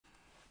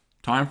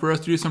time for us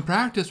to do some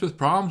practice with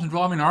problems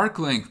involving arc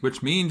length,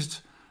 which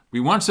means we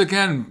once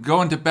again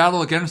go into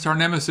battle against our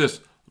nemesis,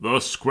 the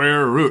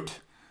square root.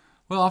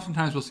 Well,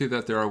 oftentimes we'll see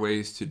that there are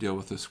ways to deal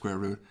with the square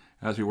root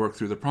as we work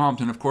through the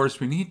problems. And of course,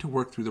 we need to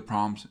work through the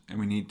problems and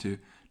we need to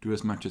do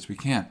as much as we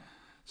can.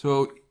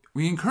 So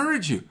we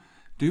encourage you,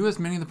 do as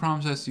many of the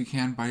problems as you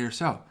can by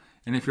yourself.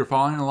 And if you're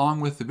following along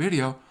with the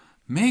video,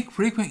 make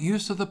frequent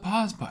use of the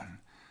pause button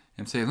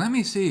and say,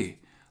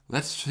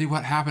 let's see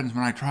what happens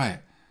when I try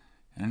it.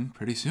 And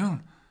pretty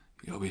soon,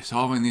 you'll be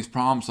solving these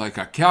problems like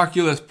a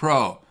calculus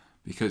pro,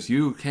 because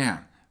you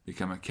can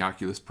become a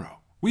calculus pro.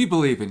 We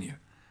believe in you.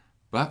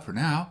 But for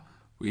now,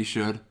 we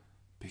should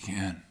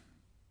begin.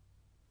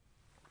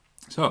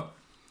 So,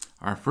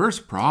 our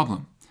first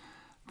problem.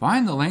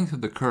 Find the length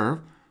of the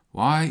curve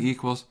y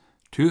equals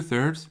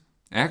 2/3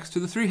 x to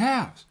the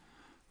 3/2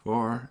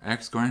 for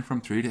x going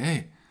from 3 to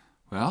 8.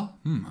 Well,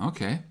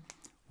 okay.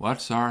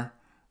 What's our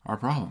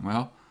problem?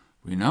 Well,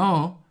 we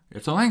know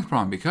it's a length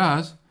problem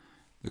because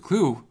the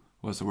clue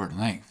was the word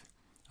length.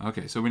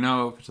 Okay, so we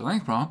know if it's a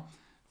length problem,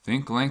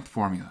 think length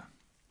formula.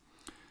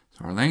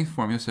 So our length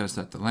formula says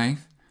that the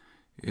length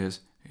is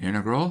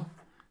integral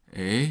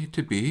a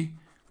to b,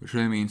 which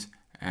really means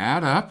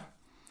add up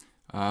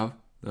of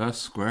the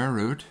square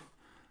root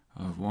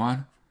of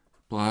 1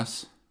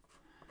 plus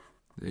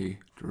the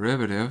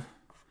derivative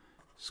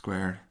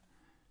squared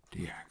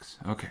dx.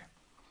 Okay,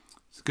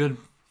 it's a good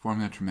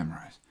formula to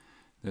memorize.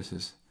 This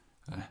is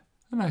a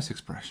nice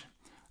expression.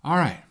 All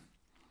right,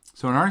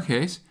 so in our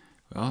case,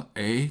 well,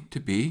 a to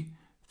b,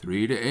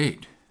 3 to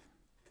 8.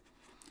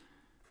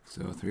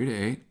 So 3 to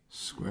 8,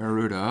 square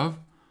root of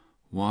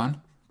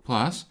 1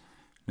 plus,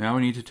 now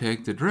we need to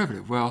take the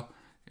derivative. Well,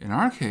 in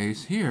our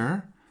case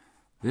here,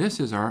 this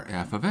is our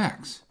f of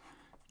x,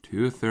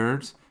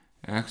 2/3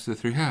 x to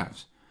the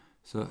 3/2.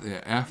 So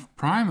the f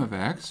prime of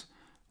x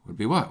would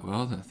be what?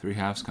 Well, the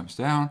 3/2 comes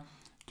down,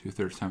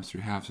 2/3 times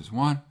 3/2 is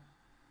 1,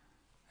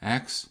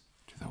 x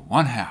to the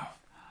 1/2.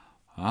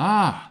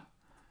 Ah,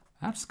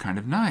 that's kind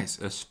of nice,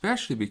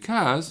 especially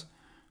because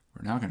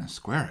we're now going to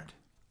square it.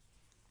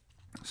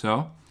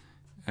 So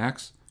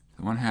x to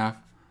the 1/2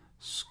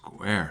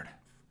 squared.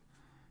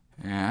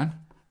 And,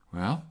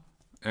 well,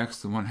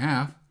 x to the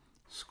 1/2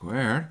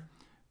 squared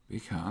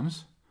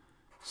becomes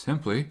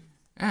simply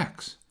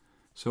x.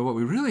 So what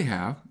we really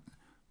have,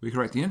 we can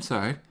write the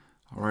inside,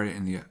 I'll write it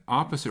in the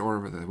opposite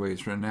order of the way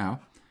it's written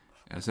now,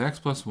 as x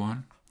plus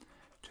 1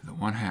 to the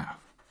 1/2.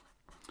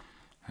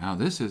 Now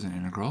this is an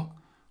integral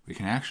we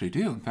can actually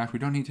do. In fact, we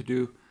don't need to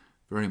do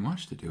very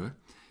much to do it.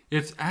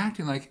 It's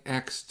acting like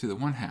x to the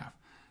 1/2.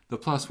 The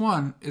plus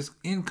 1 is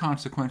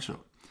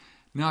inconsequential.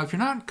 Now, if you're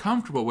not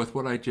comfortable with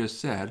what I just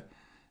said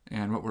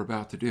and what we're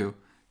about to do,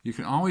 you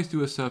can always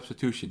do a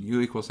substitution.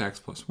 U equals x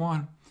plus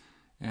 1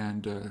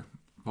 and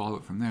follow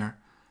it from there.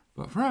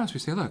 But for us, we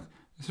say, look,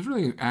 this is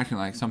really acting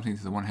like something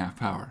to the 1/2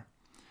 power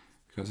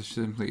because it's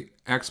simply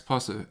x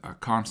plus a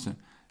constant.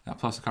 That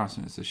plus a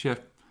constant is the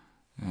shift.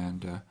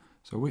 And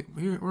so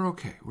we're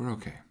okay. We're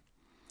okay.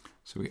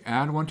 So we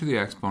add 1 to the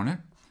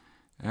exponent,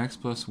 x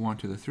plus 1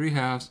 to the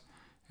 3/2,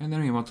 and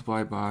then we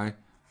multiply by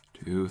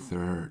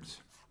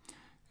 2/3.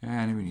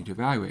 And we need to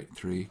evaluate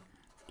 3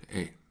 to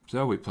 8.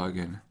 So we plug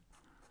in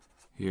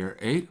here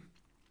 8.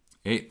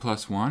 8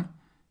 plus 1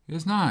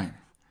 is 9.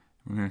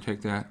 We're going to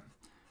take that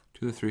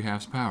to the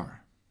 3/2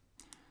 power.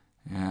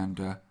 And,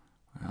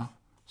 well,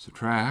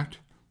 subtract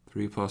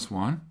 3 plus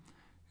 1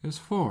 is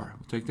 4.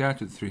 We'll take that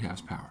to the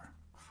 3/2 power.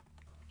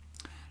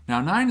 Now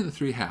 9 to the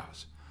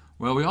 3/2.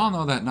 Well, we all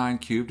know that 9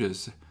 cubed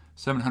is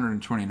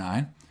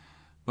 729.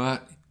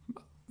 But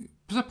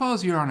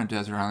suppose you're on a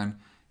desert island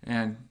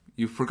and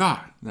you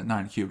forgot that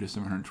 9 cubed is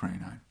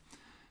 729.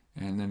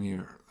 And then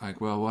you're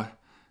like, well, what?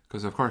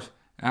 Because, of course,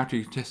 after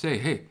you just say,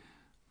 hey,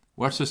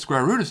 what's the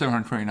square root of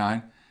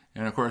 729?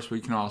 And, of course,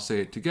 we can all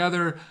say it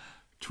together,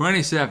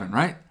 27,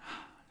 right?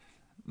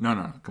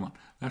 No, come on.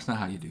 That's not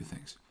how you do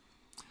things.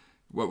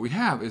 What we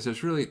have is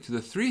there's really, to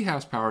the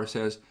 3/2 power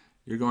says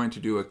you're going to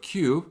do a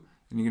cube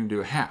and you're going to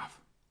do a half.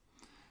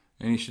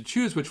 And you should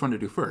choose which one to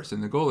do first.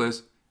 And the goal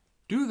is,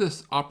 do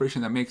this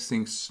operation that makes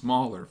things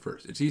smaller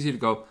first. It's easy to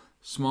go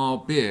small,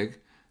 big,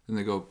 than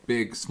to go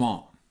big,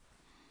 small.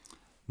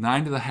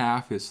 9 to the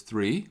 1/2 is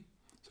 3,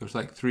 so it's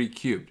like 3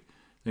 cubed.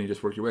 Then you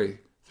just work your way,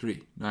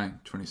 3, 9,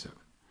 27.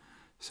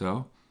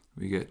 So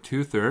we get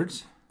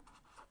 2/3,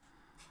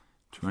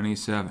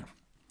 27.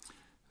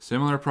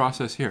 Similar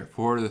process here,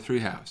 4 to the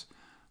 3/2.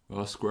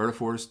 Well, square root of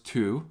 4 is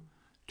 2,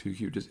 2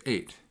 cubed is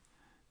 8.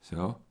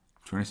 So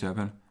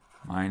 27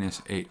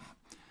 minus 8.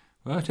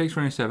 Well, it takes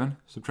 27,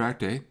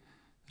 subtract 8,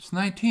 it's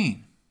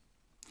 19.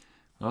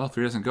 Well,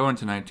 3 doesn't go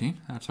into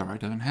 19. That's all right,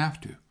 doesn't have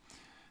to.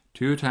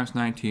 2 times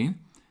 19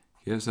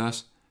 gives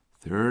us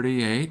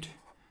 38.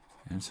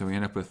 And so we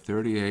end up with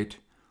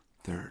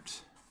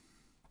 38/3.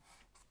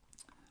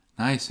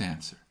 Nice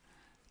answer.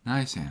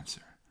 Nice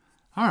answer.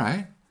 All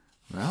right.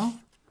 Well,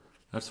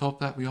 let's hope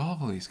that we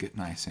always get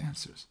nice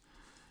answers.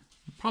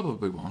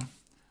 Probably won't,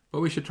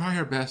 but we should try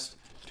our best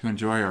to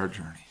enjoy our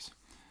journeys.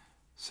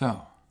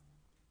 So,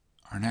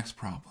 our next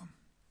problem.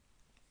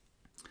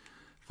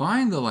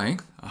 Find the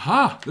length.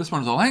 Aha, this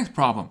one's a length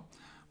problem.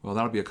 Well,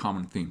 that'll be a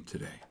common theme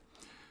today.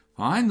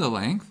 Find the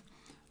length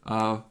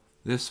of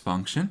this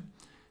function,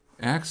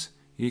 x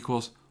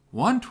equals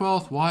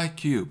 1/12 y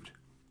cubed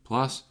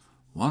plus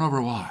 1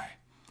 over y,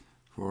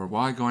 for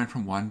y going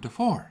from 1 to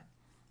 4.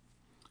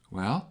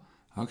 Well,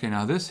 okay,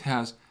 now this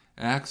has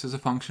x as a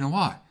function of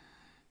y.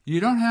 You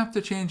don't have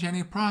to change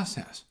any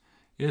process.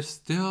 It's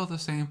still the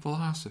same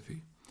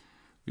philosophy.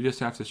 We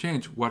just have to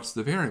change what's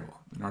the variable.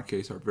 In our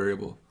case, our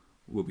variable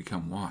will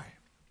become y.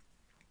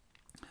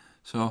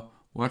 So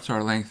what's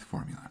our length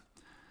formula?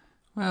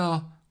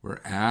 Well,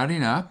 we're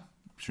adding up,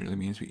 which really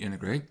means we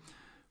integrate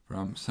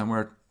from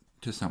somewhere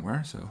to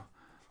somewhere. So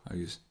I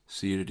use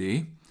c to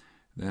d.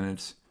 Then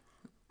it's,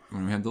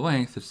 when we have the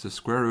length, it's the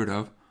square root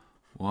of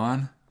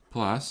 1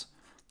 plus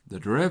the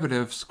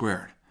derivative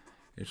squared.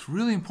 It's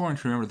really important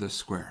to remember this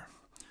square.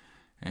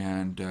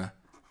 And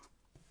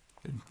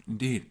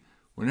indeed,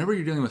 whenever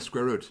you're dealing with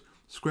square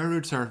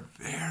roots are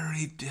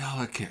very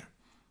delicate.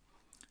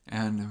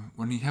 And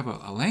when you have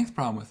a length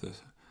problem with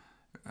this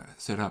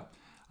setup,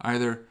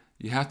 either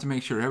you have to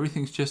make sure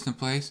everything's just in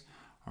place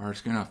or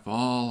it's going to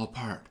fall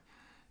apart.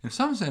 In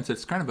some sense,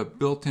 it's kind of a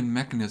built-in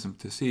mechanism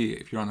to see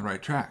if you're on the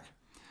right track.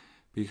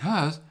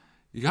 Because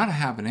you got to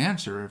have an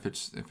answer if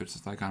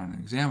it's like on an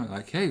exam,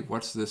 like, hey,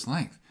 what's this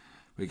length?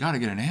 We got to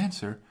get an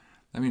answer.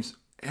 That means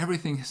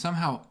everything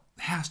somehow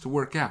has to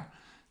work out.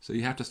 So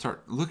you have to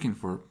start looking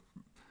for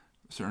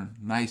certain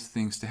nice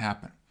things to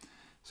happen.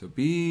 So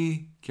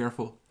be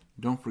careful.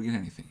 Don't forget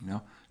anything,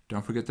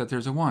 Don't forget that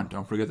there's a 1.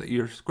 Don't forget that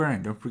you're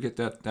squaring. Don't forget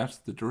that that's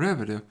the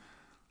derivative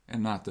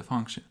and not the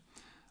function.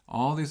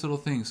 All these little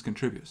things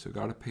contribute, so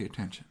got to pay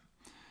attention.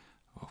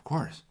 Well, of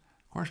course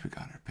we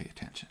got to pay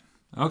attention.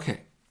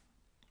 Okay,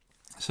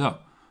 so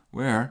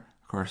where,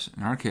 of course,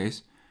 in our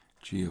case,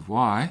 g of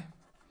y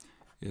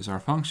is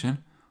our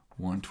function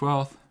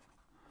 1/12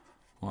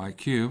 y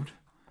cubed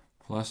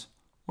plus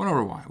 1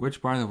 over y, which,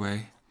 by the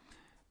way,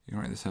 you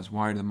know, this has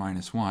y to the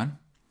minus 1.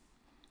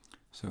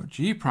 So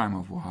g prime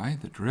of y,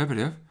 the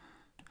derivative,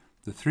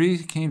 the 3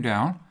 came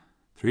down,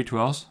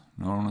 3/12,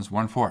 known as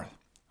 1/4,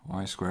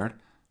 y squared,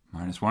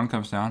 minus 1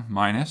 comes down,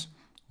 minus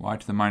y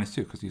to the minus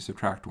 2, because you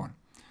subtract 1.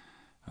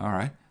 All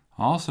right,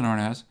 also known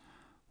as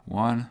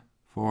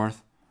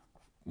 1/4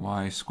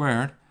 y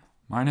squared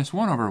minus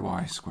 1 over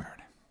y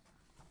squared.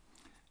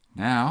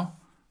 Now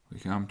we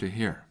come to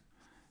here,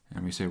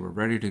 and we say we're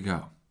ready to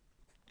go.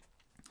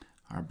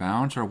 Our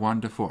bounds are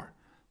 1 to 4.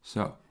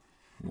 So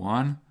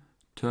 1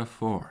 to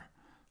 4,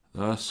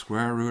 the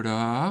square root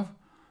of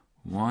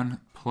 1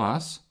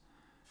 plus,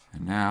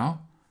 and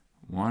now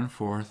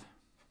 1/4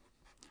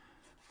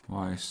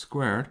 y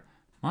squared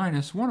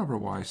minus 1 over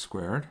y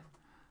squared,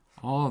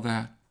 all of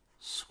that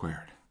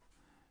squared,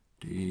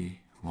 dy.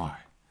 All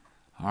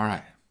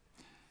right.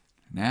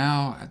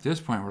 Now, at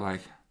this point, we're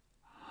like,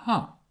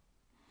 huh,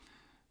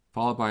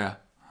 followed by a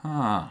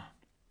huh.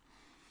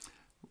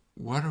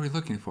 What are we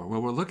looking for?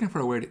 Well, we're looking for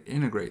a way to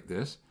integrate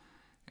this,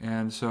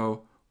 and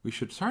so we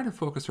should start to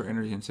focus our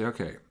energy and say,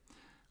 okay,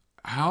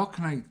 how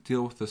can I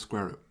deal with the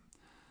square root?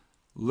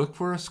 Look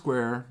for a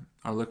square,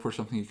 or look for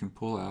something you can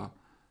pull out,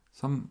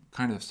 some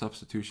kind of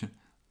substitution.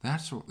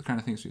 That's the kind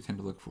of things we tend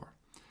to look for.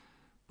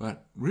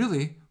 But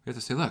really, we have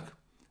to say, look,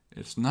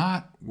 it's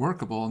not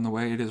workable in the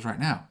way it is right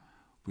now.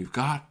 We've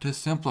got to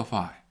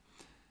simplify.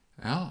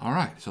 Well, all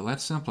right, so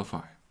let's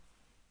simplify.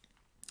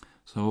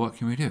 So what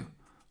can we do?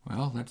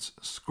 Well, let's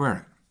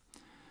square it.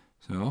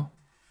 So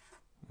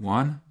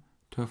 1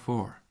 to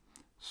 4,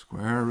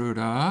 square root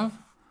of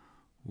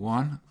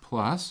 1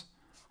 plus,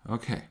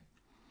 okay,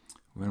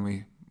 when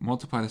we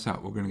multiply this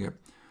out, we're going to get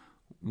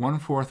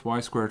 1/4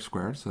 y squared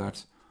squared, so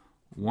that's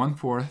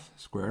 1/4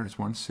 squared is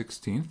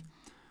 1/16,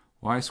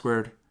 y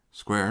squared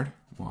squared,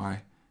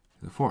 y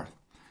to the 4th.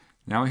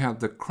 Now we have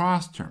the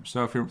cross term.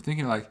 So if you're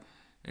thinking like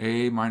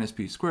a minus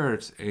b squared,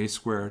 it's a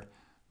squared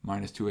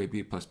minus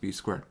 2ab plus b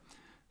squared.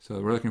 So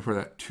we're looking for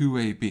that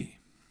 2ab.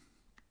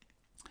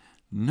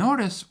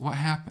 Notice what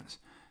happens.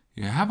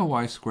 You have a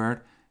y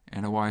squared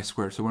and a y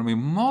squared. So when we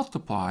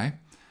multiply,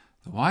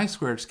 the y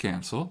squareds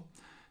cancel.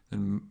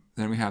 Then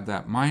we have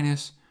that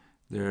minus.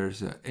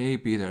 There's a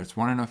ab there. It's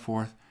 1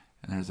 1/4.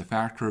 And there's a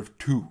factor of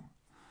 2.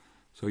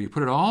 So you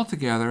put it all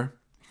together,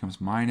 it becomes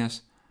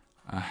minus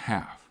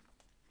 1/2.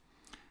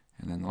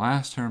 And then the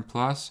last term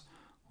plus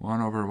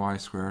 1 over y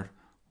squared,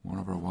 1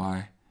 over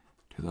y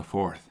to the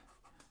 4th.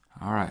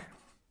 All right.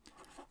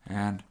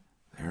 And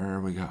there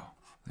we go.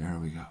 There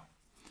we go.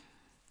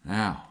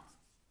 Now,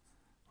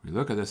 we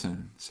look at this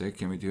and say,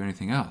 can we do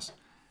anything else?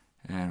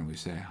 And we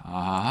say,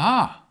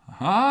 aha,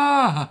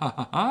 aha,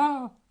 aha,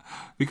 aha.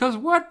 Because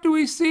what do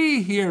we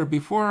see here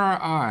before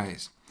our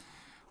eyes?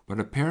 But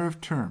a pair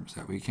of terms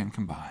that we can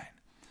combine.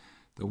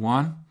 The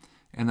 1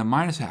 and the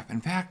minus half.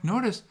 In fact,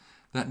 notice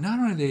that not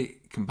only do they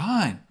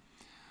combine,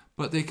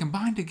 but they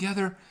combine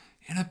together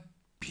in a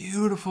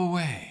beautiful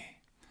way.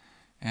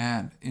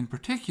 And in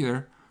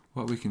particular,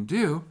 what we can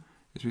do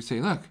is we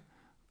say, look,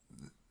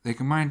 they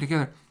combine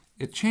together.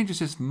 It changes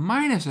this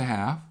minus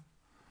 1/2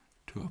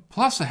 to a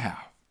plus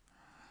 1/2.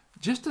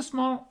 Just a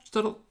small,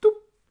 subtle doop,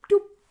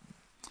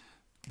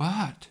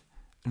 but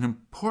an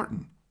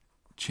important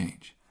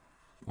change.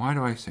 Why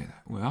do I say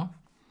that? Well,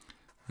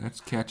 let's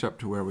catch up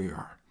to where we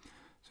are.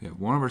 So you have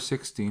 1 over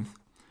 16th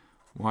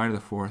y to the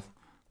 4th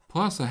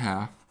plus a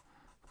half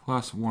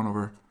plus 1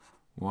 over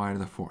y to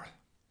the 4th.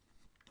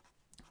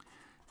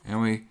 And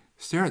we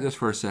stare at this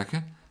for a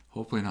second,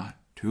 hopefully not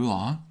too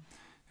long,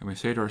 and we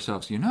say to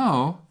ourselves, you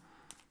know,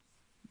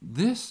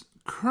 this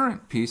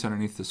current piece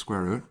underneath the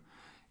square root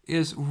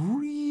is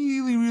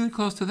really, really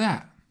close to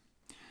that.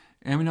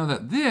 And we know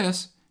that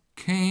this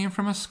came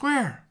from a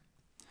square.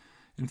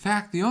 In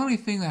fact, the only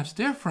thing that's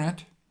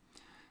different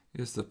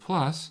is the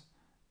plus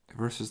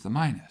versus the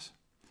minus.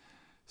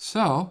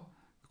 So,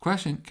 the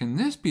question, can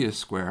this be a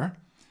square?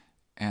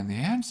 And the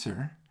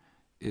answer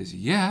is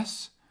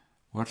yes.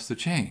 What's the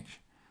change?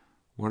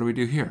 What do we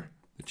do here?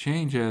 The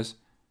change is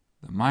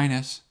the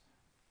minus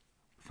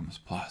becomes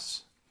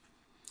plus.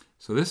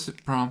 So this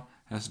problem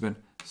has been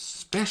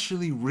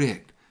specially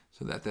rigged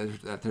so that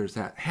there's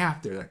that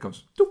half there that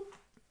goes doop,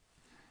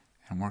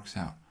 and works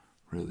out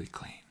really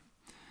clean.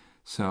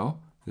 So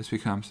this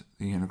becomes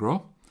the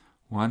integral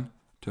 1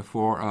 to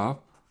 4 of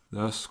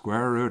the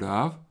square root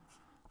of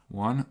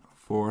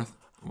 1/4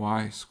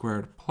 y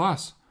squared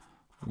plus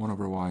 1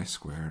 over y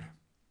squared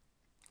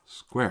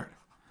squared.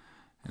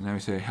 And then we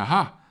say,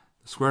 haha,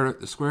 the square root,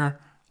 the square,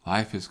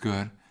 life is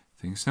good.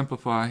 Things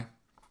simplify.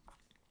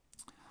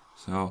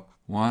 So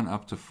 1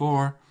 up to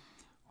 4,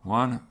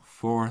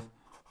 1/4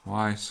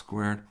 y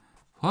squared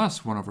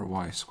plus 1 over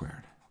y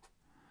squared.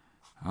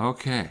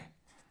 Okay,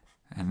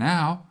 and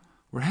now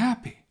we're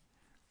happy.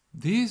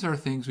 These are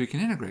things we can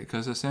integrate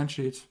because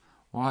essentially it's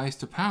y's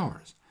to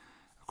powers.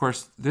 Of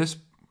course, this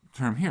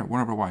term here, 1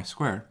 over y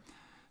squared,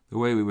 the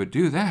way we would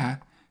do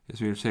that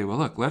is we would say, well,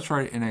 look, let's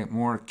write it in a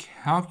more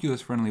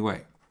calculus-friendly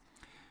way.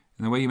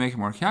 And the way you make it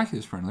more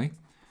calculus-friendly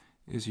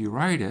is you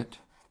write it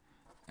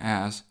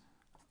as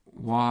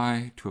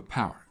y to a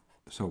power,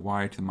 so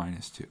y to the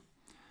minus 2.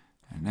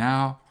 And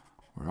now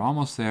we're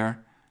almost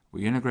there.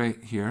 We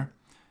integrate here,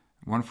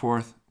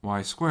 1/4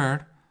 y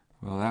squared,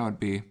 well, that would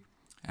be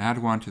add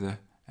 1 to the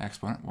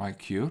exponent, y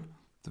cubed,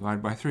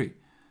 divided by 3.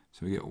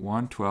 So we get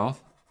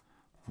 1/12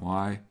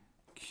 y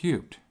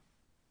cubed.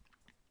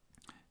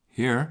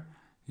 Here,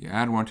 you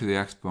add 1 to the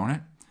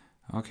exponent.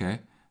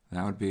 Okay,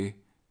 that would be,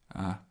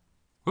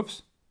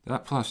 whoops,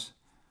 that plus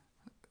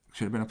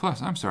should have been a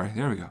plus. I'm sorry,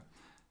 there we go.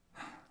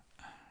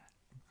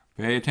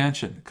 Pay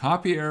attention.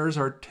 Copy errors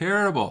are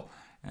terrible,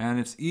 and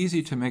it's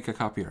easy to make a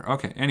copy error.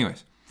 Okay,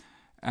 anyways,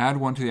 add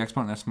 1 to the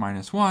exponent, that's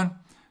minus 1,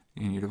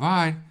 and you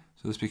divide,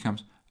 so this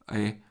becomes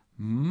a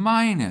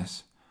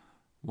minus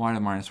y to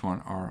the minus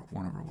 1, or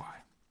 1 over y.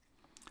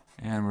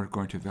 And we're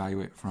going to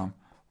evaluate from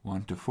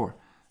 1 to 4.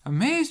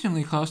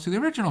 Amazingly close to the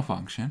original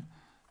function.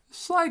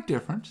 Slight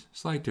difference,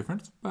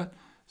 but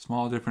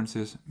small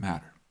differences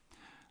matter.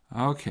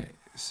 Okay,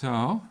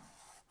 so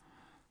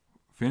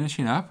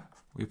finishing up,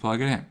 we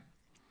plug it in.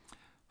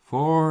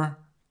 4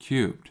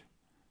 cubed,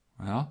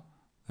 well,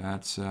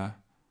 that's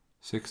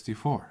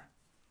 64.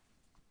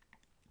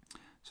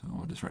 So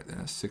we'll just write that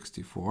as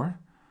 64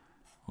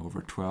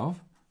 over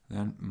 12,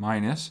 then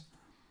minus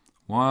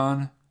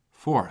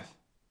 1/4.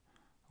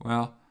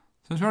 Well,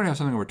 since we already have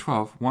something over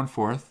 12,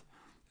 1/4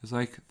 is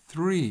like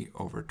 3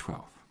 over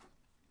 12.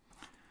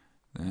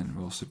 Then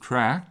we'll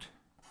subtract.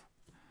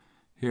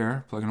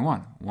 Here, plug in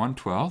 1.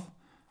 1/12,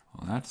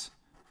 well, that's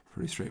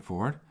pretty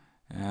straightforward,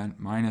 and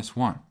minus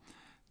 1.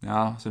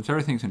 Now, since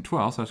everything's in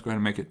 12, so let's go ahead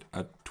and make it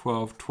a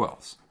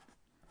 12/12.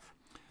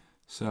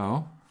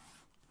 So,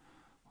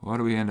 what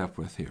do we end up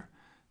with here?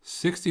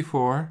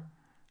 64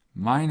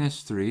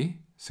 minus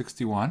 3,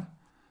 61,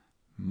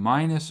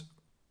 minus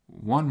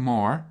 1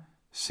 more,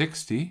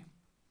 60,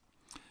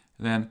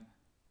 then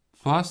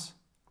plus,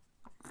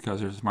 because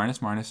there's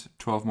minus minus,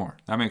 12 more.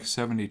 That makes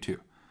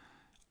 72.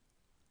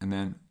 And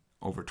then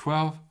over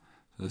 12,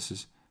 so this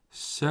is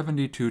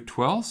 72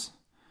 twelfths.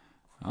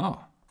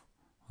 Oh,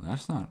 well,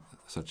 that's not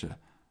such a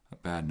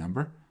bad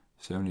number,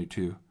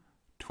 72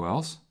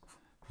 twelfths,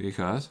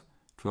 because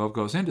 12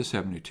 goes into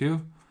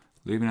 72,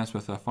 leaving us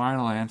with a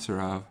final answer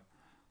of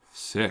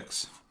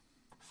 6.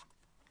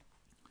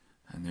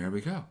 And there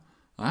we go.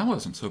 That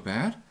wasn't so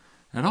bad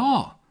at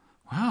all.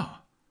 Wow,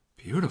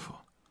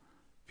 beautiful,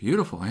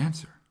 beautiful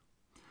answer.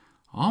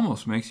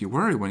 Almost makes you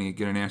worry when you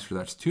get an answer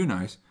that's too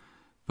nice,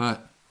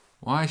 but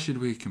why should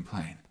we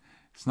complain?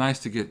 It's nice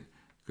to get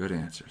good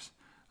answers.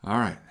 All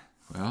right,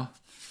 well,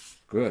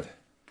 good.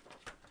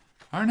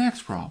 Our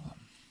next problem.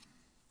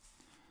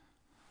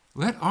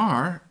 Let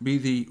R be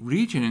the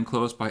region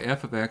enclosed by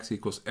f of x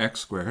equals x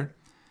squared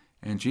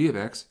and g of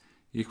x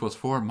equals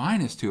 4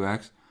 minus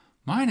 2x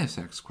minus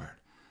x squared.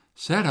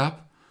 Set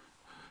up,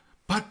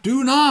 but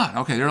do not.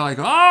 Okay, they're like,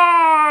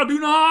 do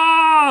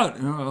not.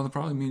 Well, that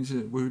probably means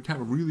that we would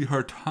have a really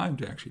hard time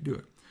to actually do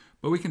it.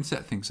 But we can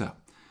set things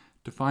up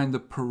to find the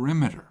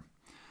perimeter.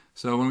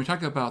 So when we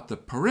talk about the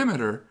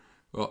perimeter,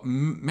 well,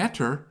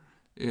 meter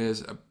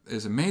is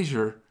a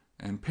measure,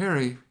 and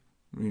peri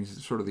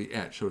means sort of the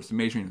edge. So it's the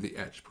measuring of the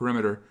edge.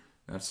 Perimeter,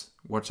 that's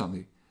what's on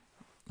the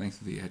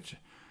length of the edge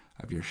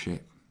of your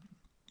shape.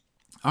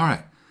 All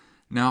right,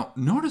 Now,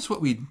 notice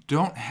what we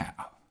don't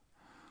have.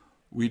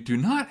 We do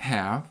not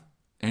have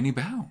any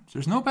bounds.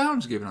 There's no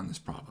bounds given on this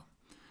problem.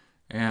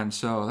 And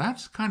so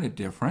that's kind of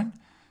different.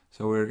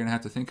 So we're going to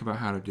have to think about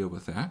how to deal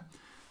with that.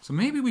 So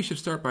maybe we should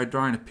start by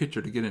drawing a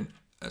picture to get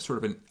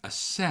a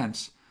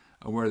sense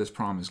of where this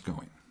problem is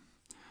going.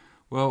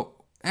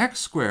 Well, x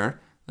squared,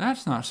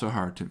 that's not so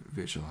hard to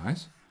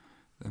visualize.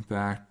 In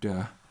fact,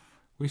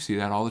 we see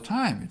that all the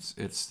time.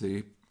 It's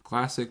the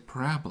classic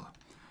parabola.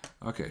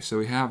 Okay, so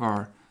we have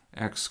our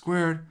x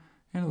squared,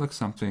 and it looks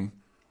something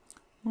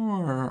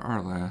more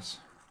or less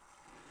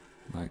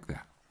like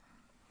that.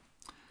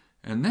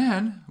 And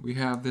then we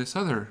have this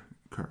other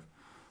curve,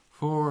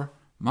 4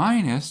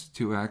 minus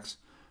 2x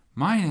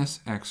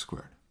minus x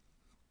squared.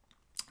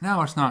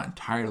 Now it's not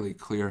entirely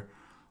clear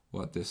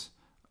what this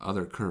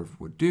other curve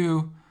would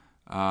do.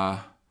 I'm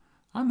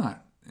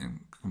not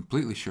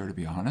completely sure, to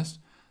be honest,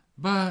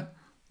 but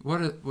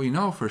what we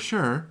know for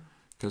sure,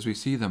 because we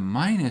see the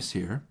minus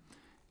here,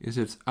 is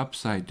it's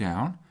upside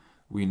down.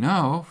 We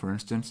know, for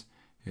instance,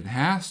 it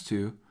has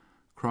to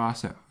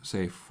cross at,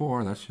 say,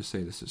 4. Let's just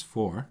say this is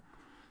 4.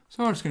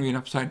 So it's going to be an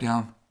upside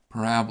down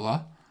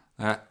parabola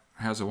that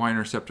has a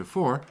y-intercept of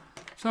 4.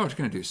 So it's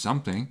going to do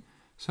something.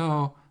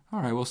 So,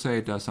 all right, we'll say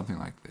it does something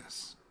like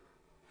this.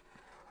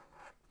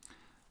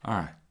 All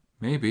right,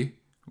 maybe.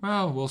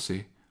 Well, we'll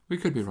see. We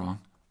could be wrong.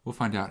 We'll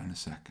find out in a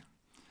second.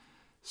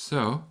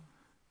 So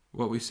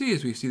what we see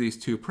is we see these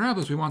two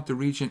parabolas. We want the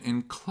region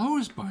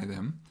enclosed by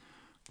them,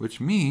 which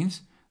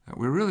means that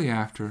we're really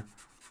after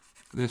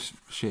this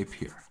shape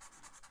here.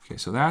 Okay,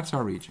 so that's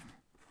our region.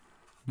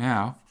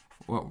 Now,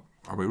 what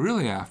are we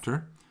really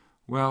after?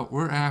 Well,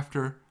 we're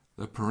after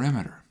the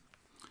perimeter.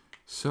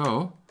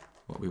 So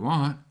what we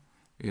want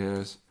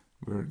is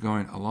we're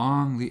going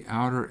along the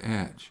outer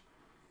edge,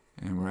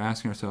 and we're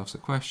asking ourselves the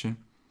question,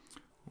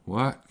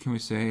 what can we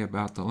say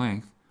about the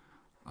length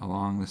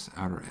along this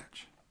outer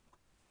edge?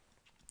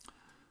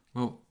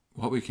 Well,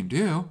 what we can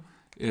do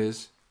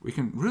is we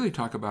can really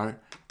talk about it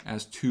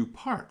as two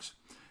parts.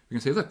 We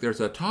can say, look, there's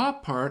a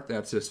top part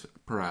that's this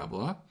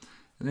parabola,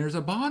 and there's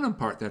a bottom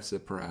part that's the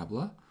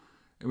parabola.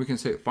 And we can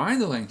say,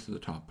 find the length of the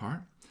top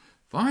part,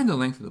 find the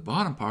length of the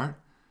bottom part,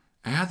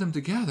 add them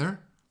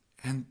together,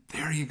 and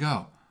there you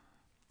go.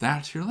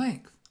 That's your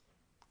length.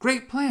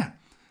 Great plan.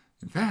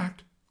 In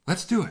fact,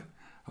 let's do it.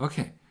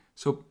 Okay,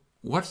 so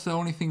what's the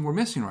only thing we're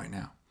missing right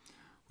now?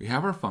 We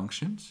have our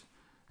functions,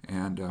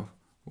 and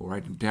we'll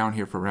write them down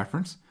here for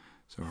reference.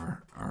 So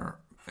our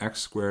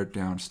x squared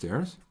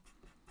downstairs,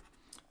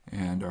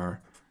 and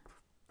our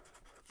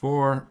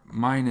 4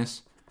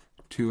 minus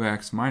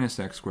 2x minus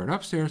x squared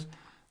upstairs.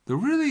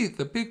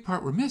 The big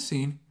part we're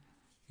missing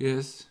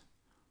is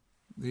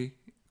the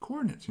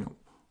coordinates. You know,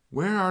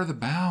 where are the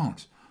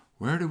bounds?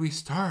 Where do we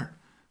start?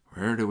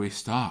 Where do we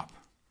stop?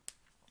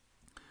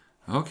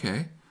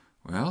 Okay,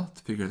 well,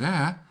 to figure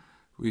that,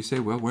 we say,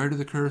 well, where do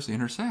the curves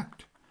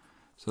intersect?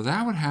 So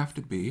that would have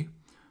to be,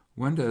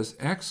 when does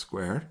x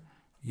squared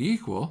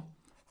equal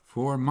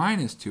 4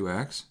 minus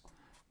 2x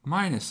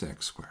minus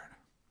x squared?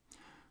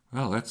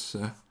 Well, let's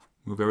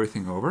move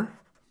everything over.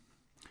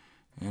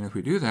 And if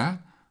we do that,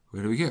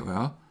 what do we get?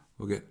 Well,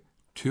 we'll get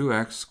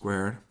 2x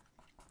squared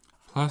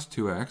plus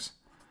 2x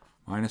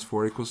minus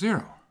 4 equals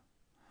 0.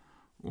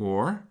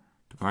 Or,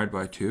 divide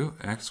by 2,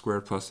 x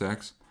squared plus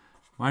x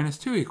minus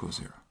 2 equals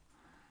 0.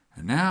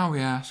 And now we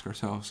ask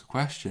ourselves the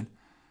question,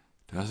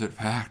 does it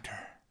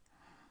factor?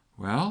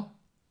 Well,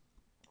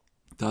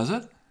 does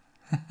it?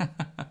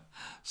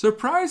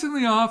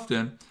 Surprisingly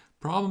often,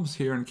 problems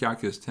here in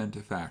calculus tend to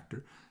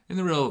factor. In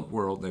the real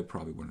world, they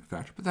probably wouldn't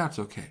factor, but that's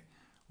okay.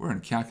 We're in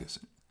calculus,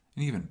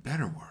 an even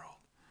better world.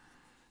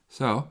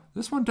 So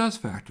this one does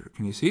factor.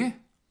 Can you see it?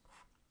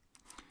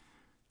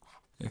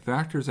 It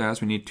factors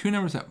as we need two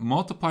numbers that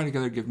multiply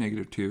together to give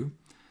 -2,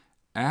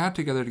 add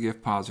together to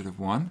give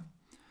 +1.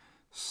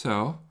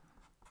 So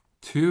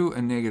 2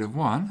 and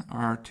 -1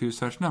 are two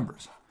such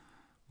numbers,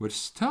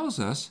 which tells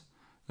us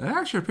that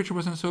actually our picture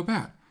wasn't so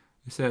bad.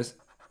 It says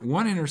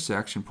one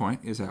intersection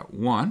point is at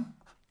 1,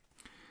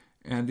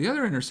 and the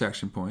other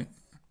intersection point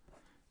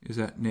is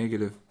at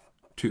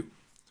 -2,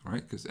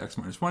 right? Because x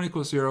minus 1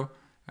 equals 0,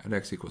 at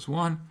x equals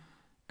 1,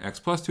 x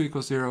plus 2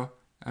 equals 0,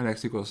 at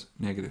x equals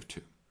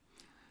 -2.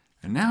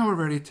 And now we're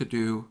ready to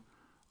do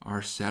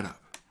our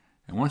setup.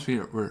 And once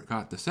we've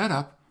got the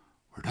setup,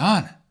 we're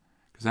done.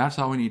 Because that's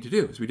all we need to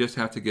do, is we just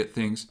have to get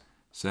things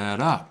set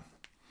up.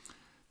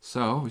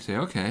 So we say,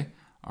 okay,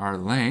 our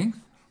length,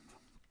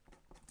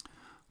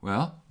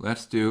 well,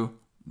 let's do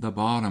the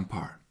bottom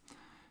part,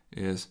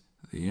 is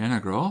the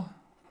integral.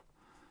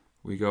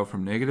 We go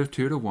from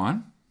 -2 to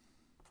 1.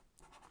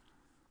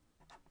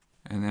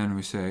 And then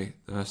we say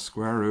the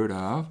square root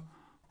of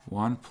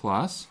 1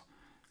 plus,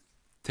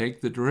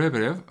 take the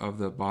derivative of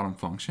the bottom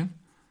function.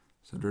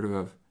 So the derivative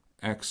of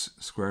x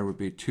squared would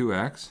be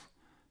 2x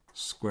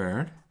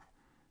squared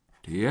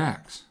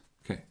dx.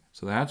 Okay,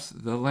 so that's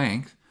the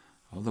length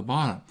of the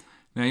bottom.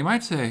 Now you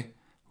might say,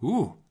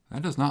 ooh,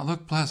 that does not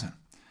look pleasant.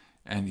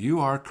 And you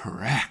are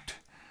correct.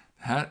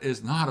 That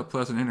is not a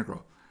pleasant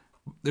integral.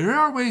 There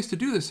are ways to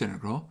do this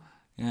integral,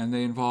 and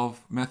they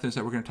involve methods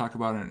that we're going to talk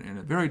about in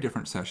a very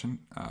different session.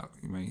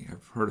 You may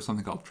have heard of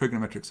something called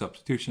trigonometric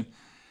substitution.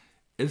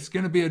 It's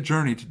going to be a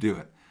journey to do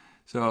it.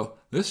 So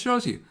this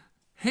shows you,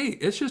 hey,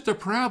 it's just a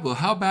parabola.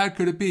 How bad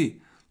could it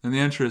be? And the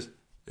answer is,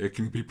 it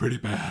can be pretty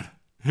bad.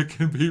 It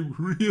can be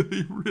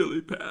really,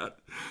 really bad.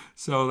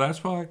 So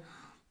that's why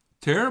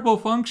terrible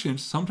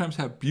functions sometimes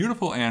have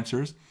beautiful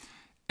answers,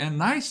 and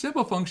nice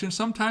simple functions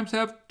sometimes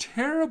have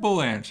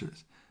terrible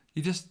answers.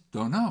 You just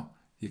don't know.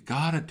 You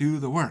got to do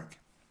the work.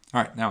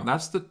 All right, now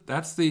that's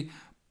the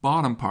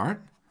bottom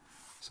part.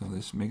 So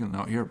let's make a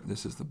note here.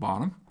 This is the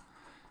bottom.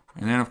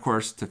 And then, of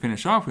course, to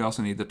finish off, we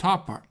also need the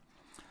top part.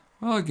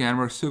 Well, again,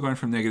 we're still going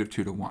from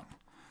 -2 to 1.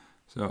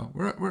 So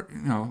we're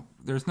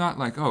there's not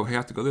like, oh, you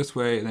have to go this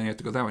way, and then you have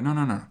to go that way. No.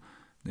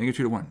 -2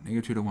 to 1,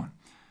 -2 to 1.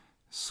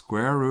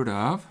 Square root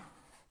of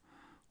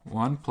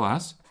 1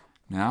 plus.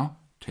 Now,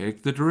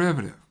 take the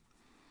derivative.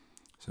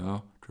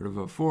 So,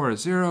 derivative of 4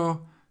 is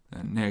 0,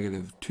 then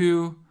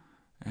 -2,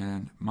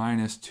 and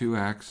minus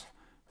 2x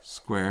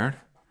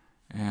squared,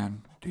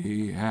 and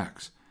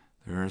dx.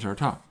 There's our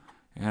top.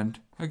 And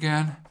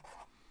again,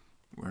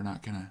 we're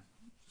not going to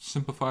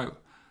simplify.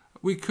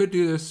 We could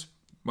do this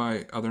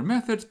by other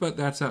methods, but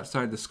that's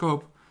outside the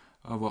scope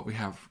of what we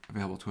have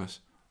available to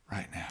us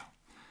right now.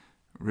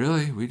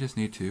 Really, we just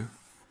need to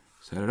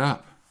set it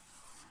up.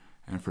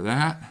 And for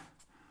that,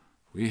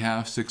 we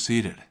have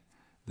succeeded.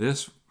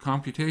 This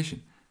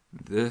computation,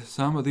 the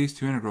sum of these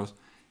two integrals,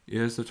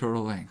 is the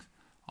total length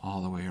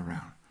all the way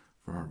around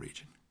for our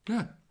region.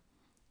 Good.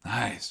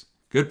 Nice.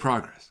 Good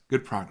progress.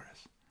 Good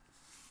progress.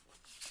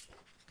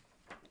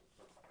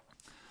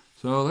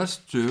 So let's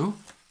do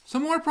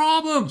some more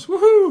problems.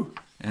 Woohoo!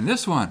 And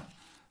this one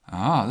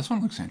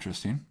looks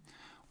interesting.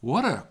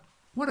 What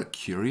a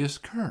curious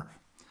curve.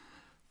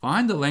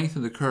 Find the length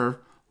of the curve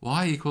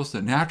y equals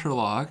the natural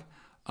log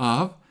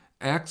of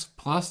x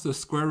plus the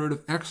square root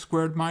of x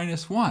squared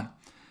minus 1.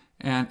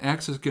 And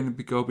x is going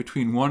to go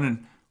between 1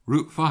 and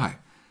 √5.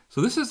 So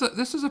this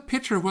is a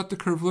picture of what the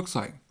curve looks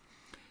like.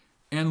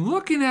 And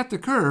looking at the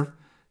curve,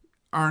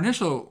 our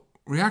initial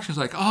reaction is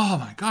like, oh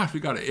my gosh, we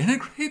got to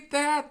integrate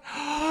that.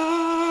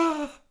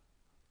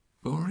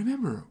 But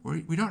remember,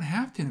 we don't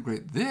have to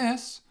integrate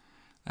this.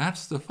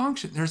 That's the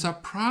function. There's a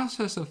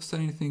process of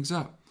setting things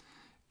up.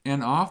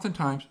 And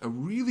oftentimes, a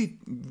really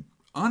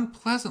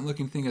unpleasant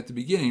looking thing at the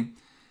beginning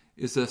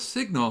is a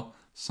signal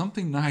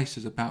something nice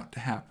is about to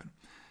happen.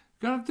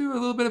 Got to do a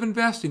little bit of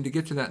investing to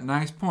get to that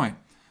nice point.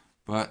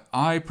 But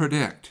I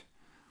predict,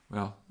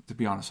 well, to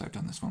be honest, I've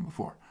done this one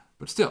before.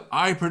 But still,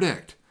 I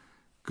predict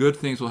good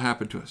things will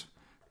happen to us.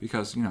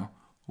 Because,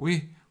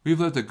 we've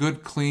lived a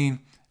good, clean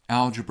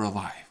algebra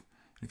life.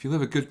 If you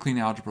live a good, clean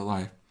algebra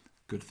life,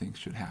 good things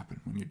should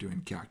happen when you're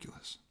doing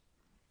calculus.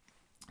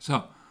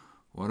 So,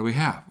 what do we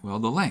have? Well,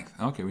 the length.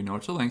 Okay, we know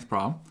it's a length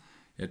problem.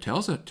 It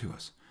tells it to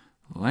us.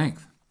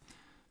 Length.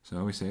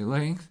 So we say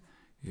length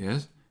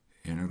is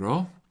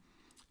integral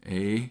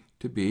a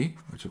to b,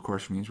 which of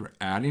course means we're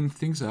adding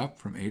things up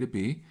from a to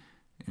b.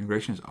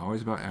 Integration is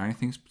always about adding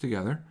things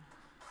together.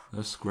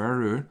 The square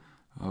root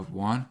of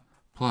 1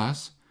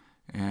 plus,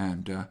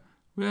 and,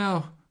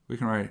 well, we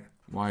can write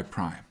y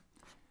prime.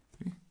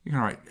 You can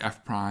write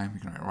f prime, you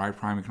can write y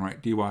prime, you can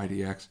write dy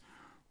dx.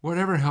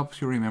 Whatever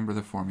helps you remember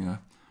the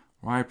formula.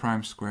 Y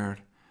prime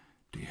squared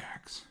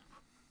dx.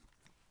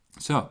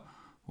 So,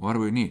 what do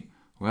we need?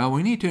 Well,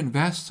 we need to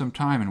invest some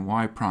time in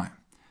y prime.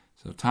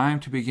 So time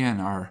to begin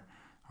our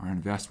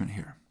investment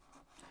here.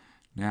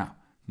 Now,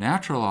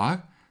 natural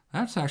log,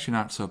 that's actually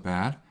not so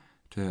bad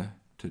to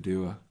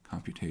do a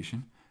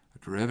computation, a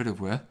derivative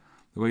with.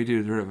 The way you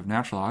do the derivative of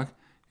natural log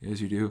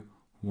is you do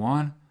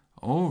 1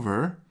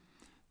 over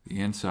the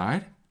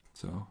inside,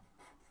 so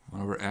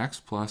 1 over x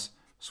plus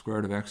square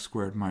root of x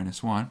squared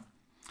minus 1.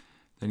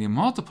 Then you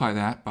multiply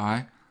that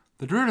by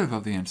the derivative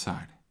of the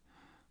inside.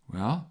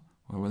 Well,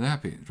 what would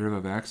that be? The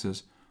derivative of x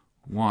is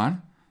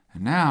 1.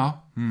 And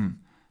now,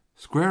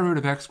 square root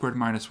of x squared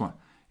minus 1.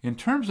 In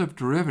terms of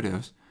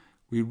derivatives,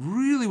 we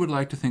really would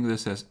like to think of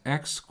this as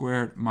x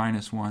squared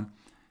minus 1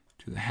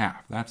 to the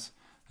half. That's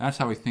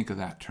how we think of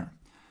that term.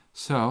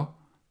 So,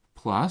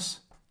 plus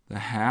the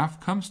half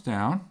comes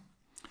down,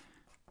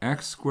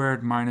 x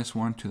squared minus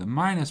 1 to the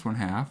minus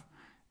 1/2,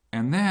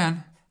 and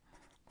then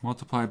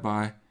multiplied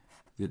by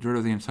the derivative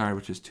of the inside,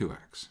 which is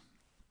 2x.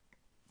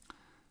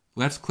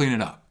 Let's clean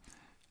it up.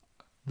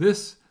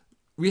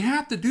 We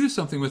have to do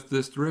something with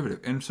this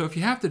derivative. And so if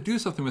you have to do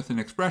something with an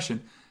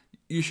expression,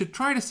 you should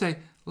try to say,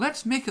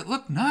 let's make it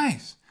look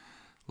nice.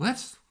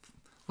 Let's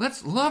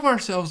love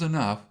ourselves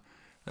enough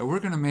that we're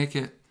going to make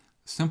it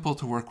simple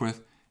to work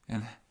with,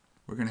 and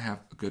we're going to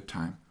have a good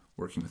time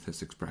working with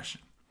this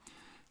expression.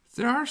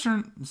 There are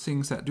certain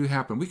things that do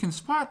happen. We can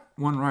spot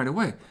one right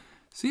away.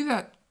 See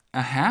that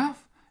a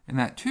half and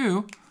that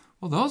 2?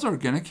 Well, those are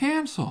going to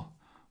cancel.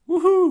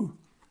 Woohoo!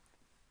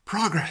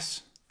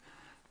 Progress.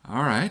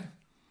 All right.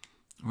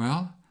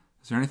 Well,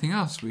 is there anything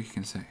else we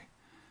can say?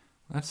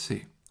 Let's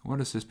see. What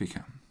does this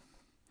become?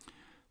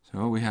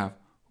 So we have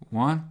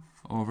 1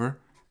 over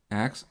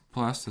x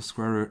plus the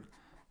square root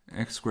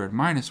x squared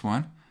minus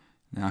 1.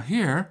 Now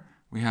here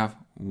we have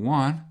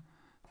 1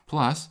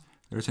 plus,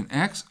 there's an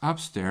x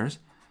upstairs,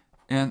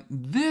 and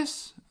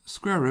this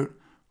square root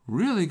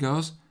really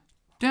goes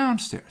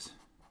downstairs.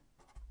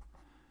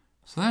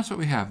 So that's what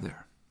we have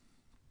there.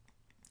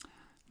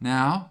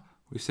 Now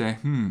we say,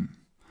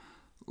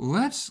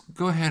 let's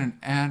go ahead and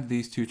add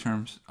these two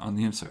terms on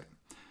the inside.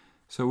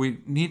 So we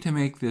need to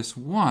make this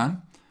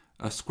 1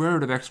 a square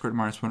root of x squared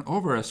minus 1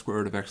 over a square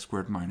root of x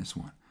squared minus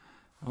 1.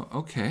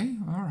 Okay,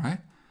 all right.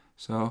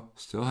 So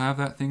still have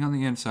that thing on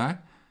the inside.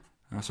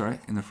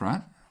 In the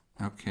front.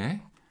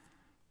 Okay.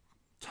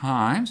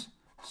 Times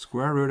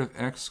square root of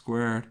x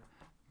squared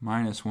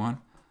minus 1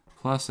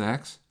 plus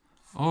x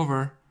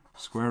over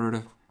square root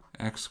of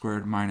x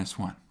squared minus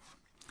 1.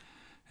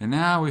 And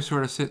now we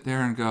sort of sit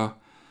there and go,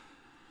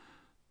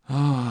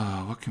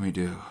 oh, what can we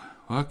do?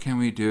 What can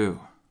we do?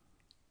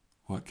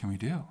 What can we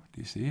do? Do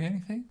you see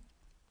anything?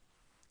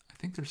 I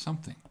think there's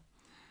something.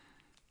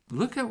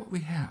 Look at what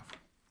we have.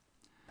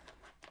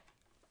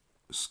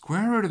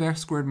 Square root of x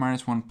squared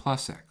minus 1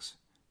 plus x.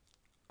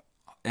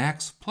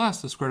 X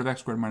plus the square root of x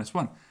squared minus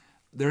 1.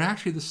 They're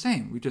actually the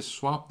same. We just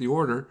swapped the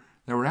order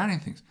that we're adding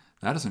things.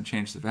 That doesn't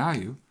change the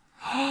value.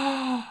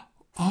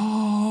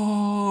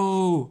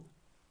 Oh,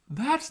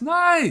 that's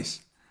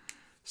nice.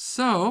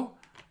 So,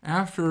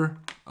 after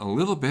a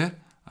little bit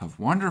of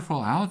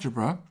wonderful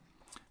algebra,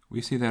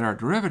 we see that our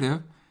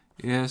derivative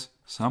is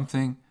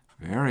something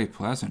very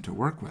pleasant to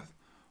work with.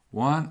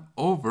 1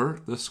 over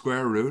the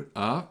square root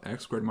of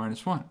x squared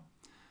minus 1.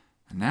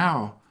 And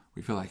now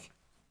we feel like,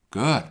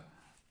 good,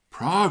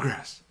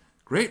 progress,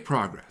 great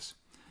progress.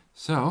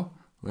 So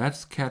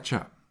let's catch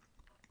up.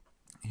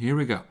 Here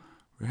we go.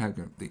 We have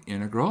the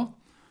integral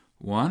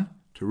 1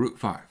 to root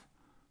 5.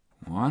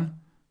 1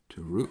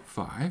 to root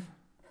 5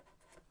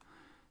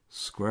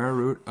 square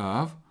root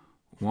of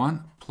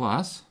 1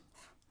 plus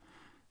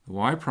the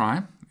y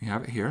prime, we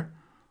have it here,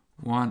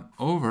 1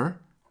 over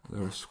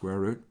the square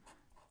root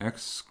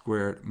x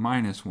squared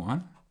minus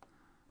 1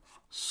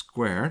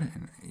 squared.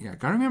 And yeah,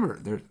 got to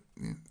remember,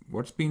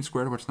 what's being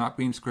squared, what's not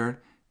being squared,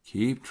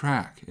 keep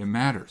track. It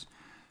matters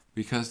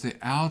because the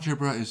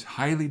algebra is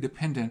highly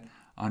dependent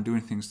on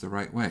doing things the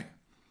right way.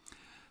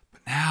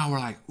 But now we're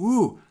like,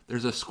 ooh,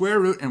 there's a square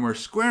root and we're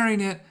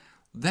squaring it.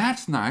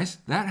 That's nice.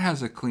 That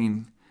has a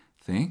clean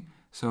thing.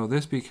 So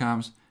this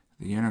becomes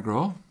the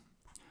integral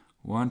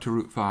 1 to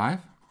root 5,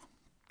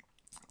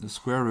 the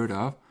square root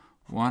of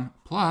 1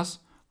 plus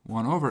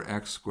 1 over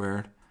x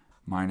squared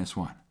minus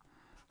 1.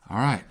 All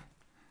right,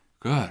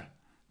 good.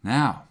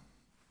 Now,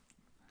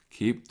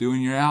 keep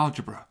doing your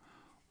algebra.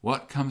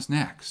 What comes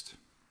next?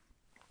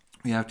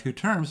 We have two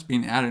terms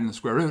being added in the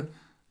square root.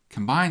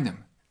 Combine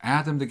them,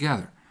 add them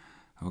together.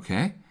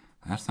 Okay,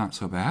 that's not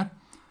so bad.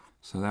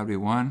 So that would be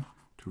 1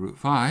 to root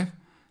 5.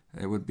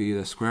 It would be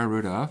the square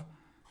root of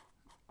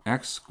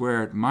x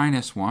squared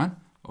minus 1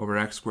 over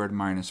x squared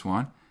minus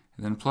 1,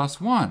 and then plus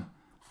 1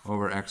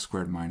 over x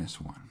squared minus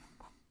 1.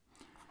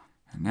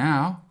 And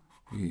now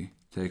we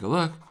take a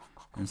look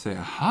and say,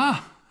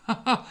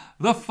 aha,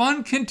 the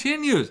fun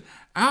continues.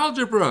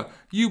 Algebra,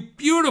 you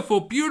beautiful,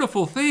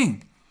 beautiful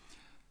thing.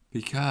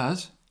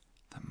 Because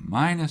the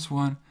minus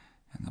 1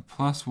 and the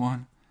plus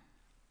 1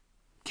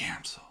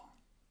 cancel.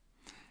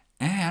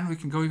 And we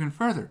can go even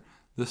further.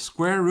 The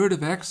square root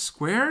of x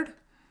squared,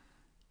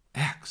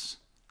 x.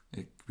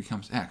 It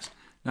becomes x.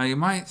 Now you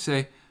might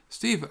say,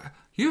 Steve,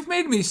 you've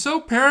made me so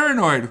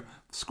paranoid.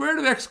 Square root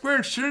of x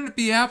squared, shouldn't it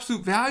be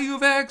absolute value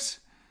of x?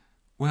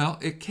 Well,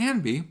 it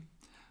can be.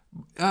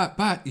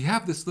 But you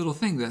have this little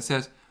thing that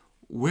says,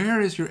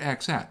 where is your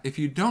x at? If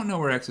you don't know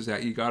where x is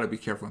at, you got to be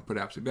careful and put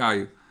absolute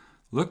value.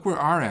 Look where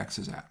our x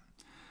is at.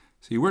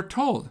 See, we're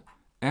told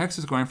x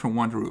is going from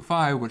 1 to root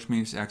 5, which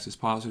means x is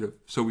positive.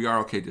 So we are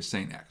okay just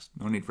saying x.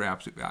 No need for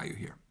absolute value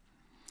here.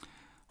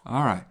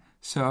 All right,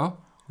 so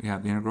we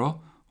have the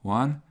integral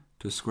 1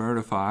 to square root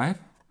of 5.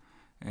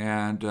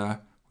 And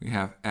we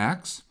have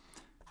x.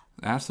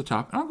 That's the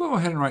top. And I'll go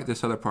ahead and write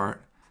this other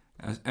part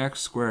as x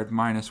squared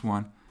minus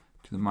 1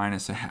 to the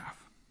minus a half.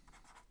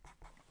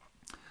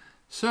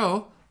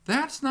 So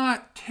that's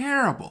not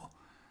terrible.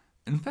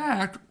 In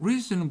fact,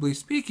 reasonably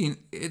speaking,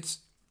 it's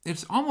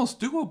almost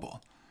doable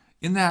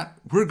in that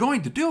we're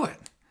going to do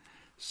it.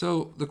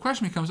 So the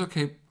question becomes,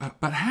 okay,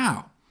 but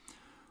how?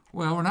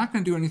 Well, we're not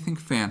going to do anything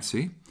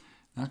fancy.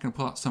 Not going to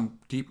pull out some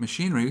deep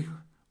machinery.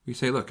 We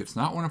say, look, it's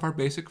not one of our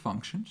basic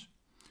functions.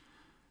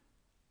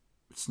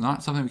 It's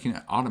not something we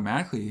can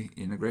automatically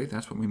integrate.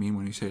 That's what we mean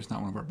when we say it's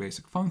not one of our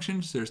basic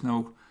functions. There's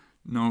no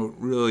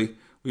really,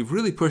 we've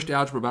really pushed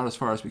algebra about as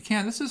far as we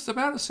can. This is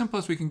about as simple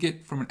as we can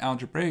get from an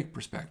algebraic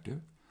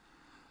perspective.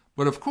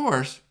 But of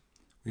course,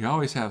 we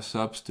always have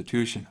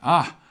substitution.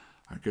 Our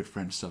good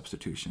friend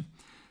substitution.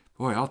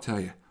 Boy, I'll tell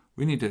you,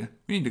 we need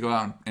to go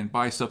out and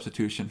buy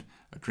substitution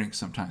a drink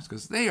sometimes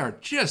because they are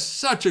just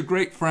such a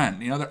great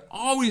friend. You know, they're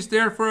always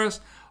there for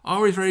us,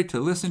 always ready to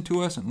listen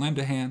to us and lend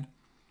a hand.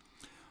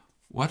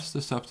 What's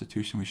the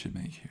substitution we should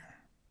make here?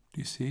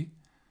 Do you see?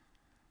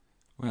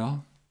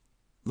 Well,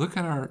 look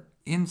at our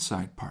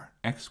inside part,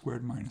 x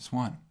squared minus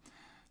 1.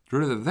 The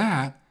derivative of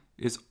that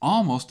is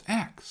almost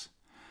x.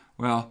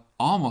 Well,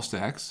 almost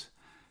x,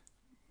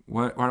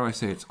 why do I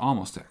say it's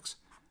almost x?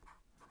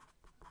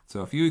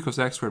 So if u equals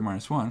x squared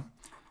minus 1,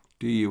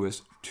 du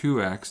is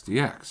 2x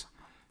dx.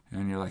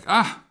 And you're like,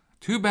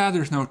 too bad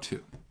there's no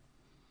 2.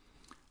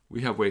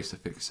 We have ways to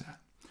fix that.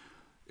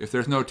 If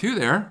there's no 2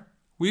 there,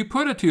 we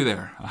put a 2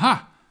 there.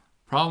 Aha!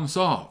 Problem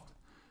solved.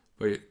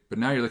 But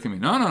now you're looking at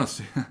me, no,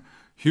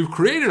 you've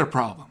created a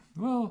problem.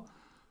 Well,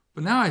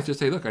 but now I just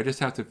say, look, I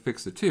just have to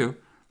fix the 2,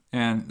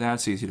 and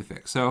that's easy to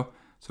fix.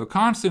 So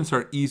constants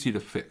are easy to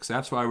fix.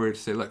 That's why we're to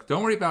say, look,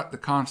 don't worry about the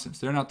constants.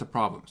 They're not the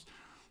problems.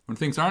 When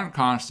things aren't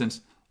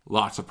constants,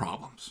 lots of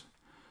problems.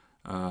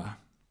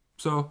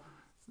 So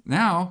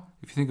now,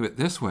 if you think of it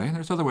this way,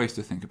 there's other ways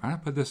to think about it,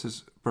 but this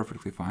is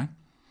perfectly fine.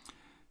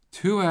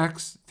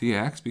 2x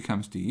dx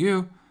becomes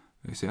du.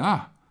 We say,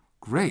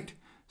 great.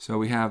 So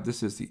we have,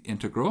 this is the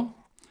integral.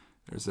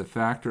 There's a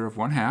factor of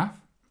 1/2.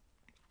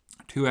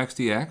 2x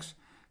dx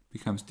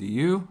becomes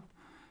du.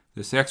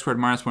 This x squared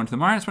minus 1 to the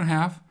minus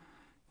 1/2.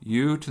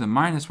 U to the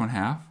minus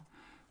 1/2.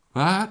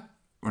 But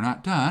we're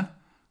not done.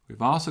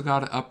 We've also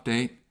got to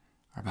update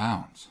our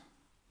bounds.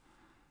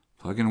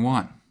 Plug in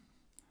 1.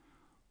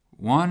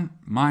 1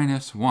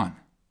 minus 1.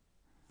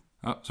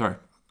 Oh, sorry.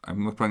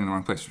 I'm plugging in the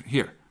wrong place.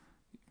 Here.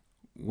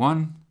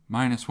 1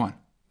 minus 1.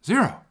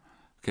 0.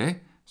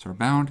 Okay, so our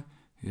bound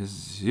is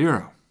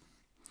 0.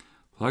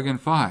 Plug in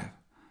 5.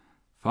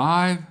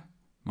 5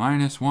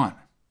 minus 1.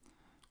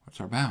 What's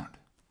our bound?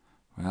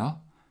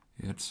 Well,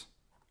 it's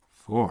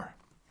 4.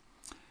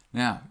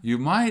 Now, you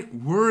might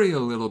worry a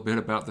little bit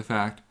about the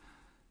fact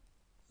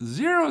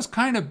 0 is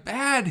kind of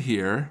bad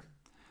here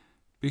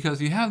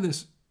because you have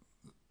this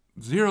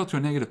 0 to a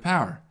negative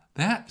power.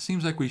 That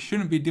seems like we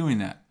shouldn't be doing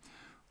that.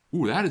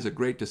 Ooh, that is a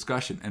great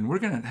discussion, and we're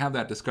going to have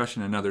that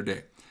discussion another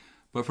day.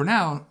 But for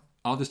now,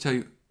 I'll just tell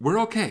you, we're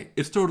okay.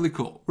 It's totally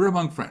cool. We're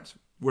among friends.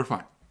 We're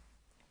fine.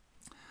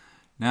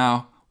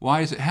 Now,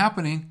 why is it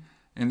happening?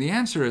 And the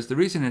answer is, the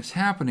reason it's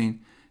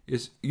happening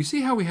is, you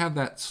see how we have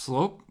that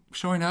slope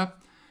showing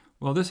up?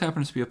 Well, this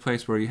happens to be a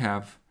place where you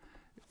have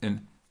a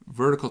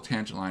vertical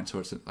tangent line, so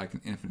it's like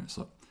an infinite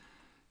slope.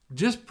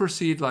 Just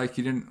proceed like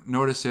you didn't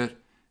notice it,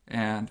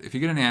 and if you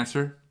get an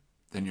answer,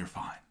 then you're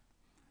fine.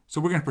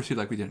 So we're going to proceed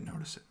like we didn't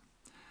notice it.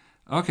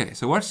 Okay,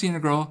 so what's the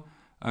integral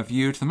of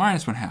u to the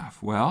minus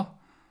 1/2? Well,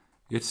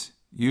 it's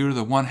u to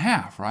the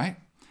 1/2, right?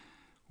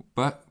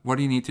 But what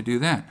do you need to do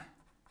then?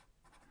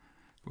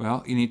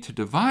 Well, you need to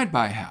divide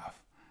by 1/2.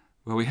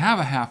 Well, we have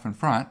a 1/2 in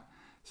front,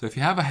 so if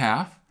you have a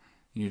 1/2,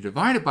 and you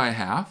divide it by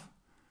 1/2,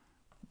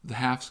 the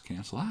halves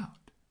cancel out.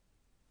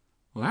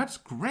 Well, that's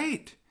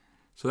great.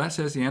 So that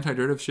says the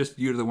antiderivative is just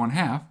u to the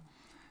 1/2,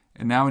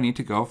 and now we need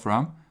to go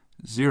from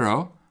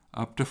 0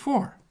 up to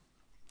 4.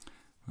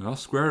 Well,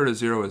 square root of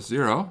 0 is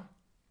 0.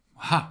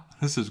 Wow,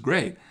 this is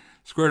great.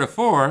 Square root of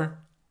 4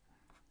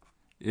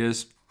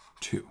 is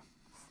 2.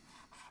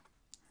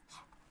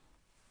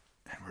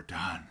 And we're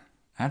done.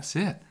 That's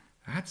it.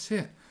 That's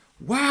it.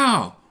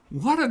 Wow,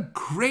 what a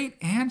great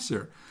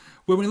answer.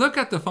 When we look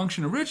at the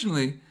function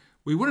originally,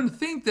 we wouldn't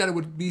think that it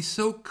would be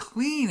so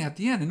clean at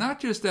the end. And not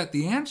just that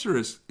the answer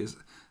is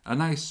a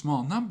nice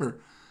small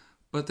number,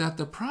 but that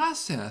the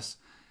process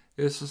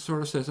is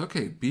sort of says,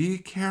 okay, be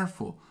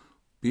careful.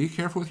 Be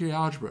careful with your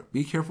algebra.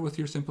 Be careful with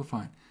your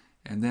simplifying.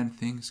 And then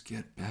things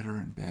get better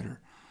and better.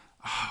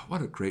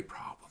 What a great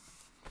problem.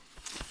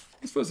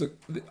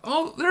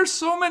 There's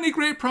so many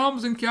great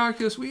problems in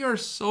calculus. We are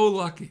so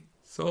lucky.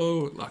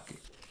 So lucky.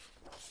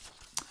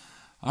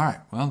 All right,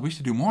 well, we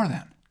should do more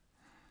then.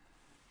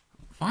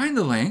 Find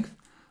the length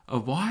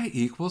of y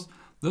equals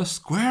the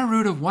square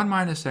root of 1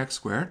 minus x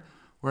squared,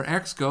 where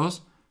x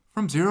goes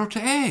from 0 to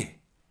a.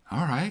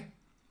 All right,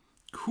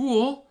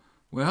 cool.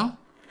 Well,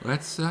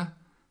 let's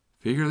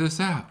figure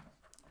this out.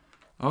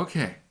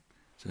 Okay,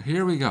 so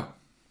here we go.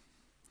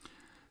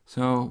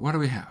 So what do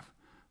we have?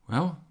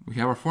 Well, we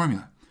have our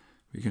formula.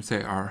 We can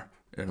say our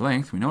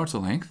length, we know it's a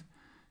length,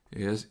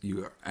 is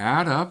you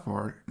add up,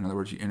 or in other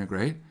words, you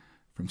integrate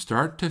from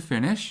start to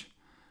finish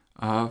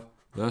of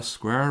the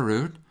square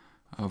root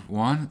of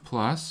 1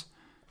 plus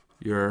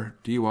your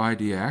dy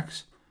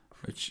dx,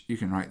 which you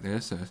can write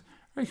this as,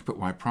 or you can put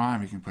y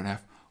prime, you can put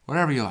f,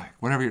 whatever you like,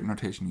 whatever your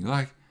notation you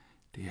like,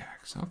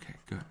 dx. Okay,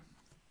 good.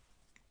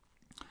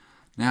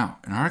 Now,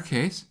 in our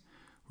case,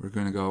 we're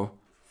going to go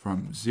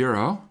from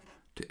 0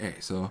 to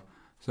a. So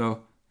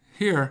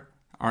here,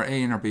 our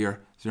a and our b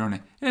are 0 and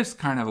a. It's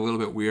kind of a little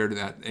bit weird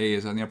that a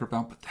is on the upper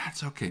bound, but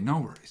that's okay, no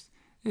worries.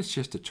 It's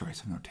just a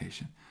choice of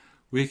notation.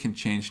 We can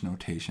change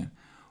notation.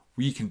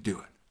 We can do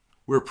it.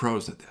 We're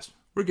pros at this.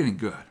 We're getting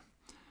good.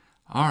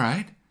 All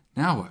right,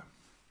 now what?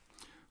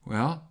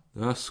 Well,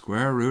 the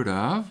square root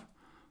of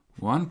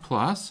 1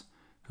 plus,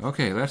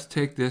 okay, let's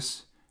take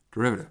this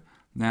derivative.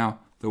 Now,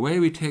 the way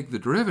we take the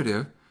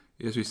derivative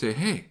is we say,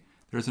 hey,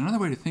 there's another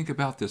way to think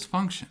about this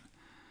function.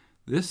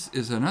 This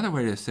is another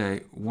way to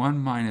say 1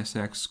 minus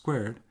x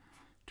squared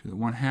to the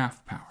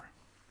 1/2 power.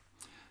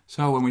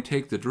 So when we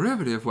take the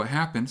derivative, what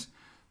happens?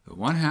 The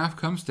 1/2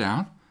 comes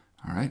down.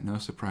 All right, no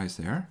surprise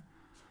there.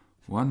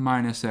 1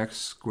 minus x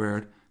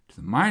squared to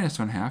the minus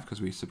 1/2,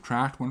 because we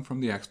subtract 1 from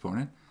the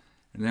exponent.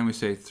 And then we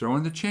say throw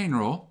in the chain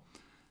rule.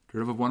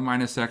 Derivative of 1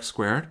 minus x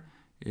squared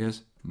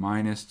is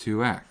minus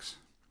 2x.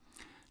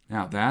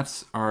 Now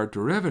that's our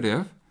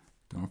derivative.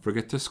 Don't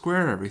forget to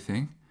square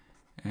everything.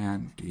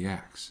 And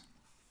dx.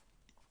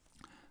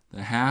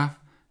 The half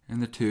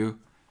and the 2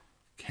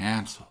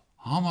 cancel.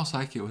 Almost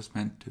like it was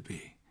meant to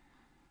be.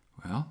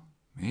 Well,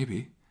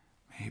 maybe.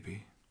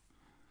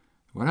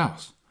 What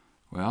else?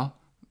 Well,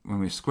 when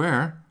we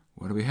square,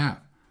 what do we have?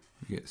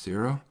 We get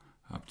 0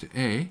 up to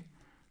a.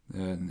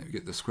 Then we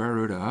get the square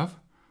root of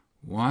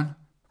 1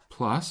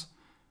 plus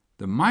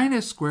the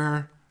minus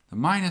square. The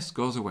minus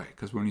goes away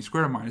because when you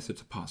square a minus,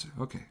 it's a positive.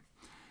 Okay.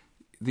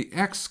 The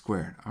x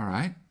squared. All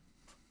right.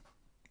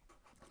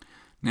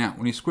 Now,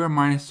 when you square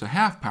minus to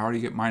half power, you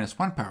get minus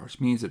 1 power, which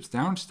means it's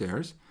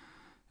downstairs.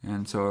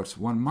 And so it's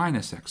 1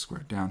 minus x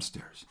squared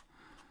downstairs.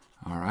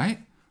 All right.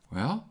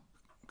 Well,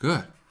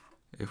 good.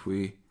 If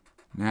we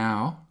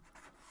now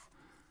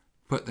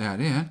put that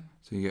in,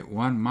 so you get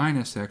 1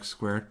 minus x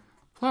squared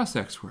plus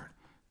x squared.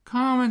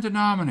 Common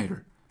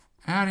denominator.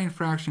 Adding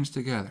fractions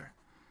together.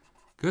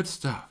 Good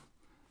stuff.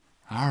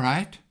 All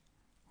right.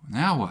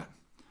 Now what?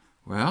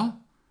 Well,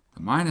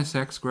 the minus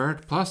x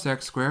squared plus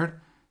x squared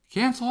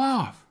cancel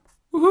off.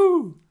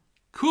 Woohoo!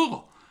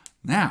 Cool.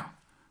 Now,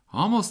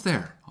 almost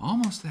there.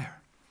 Almost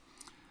there.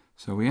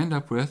 So we end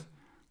up with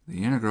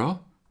the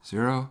integral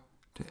 0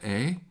 to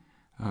a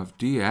of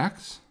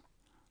dx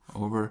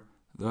over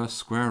the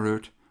square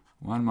root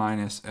 1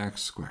 minus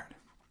x squared.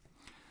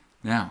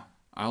 Now,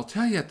 I'll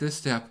tell you at this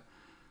step,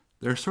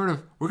 we're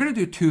going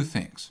to do two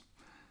things.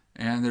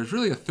 And there's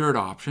really a third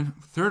option.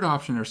 Third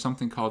option, there's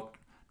something called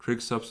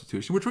trig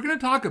substitution, which we're going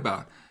to talk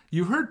about.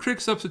 You've heard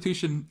trig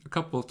substitution a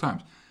couple of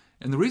times.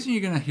 And the reason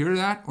you're going to hear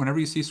that whenever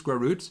you see square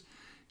roots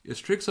is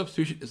trig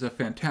substitution is a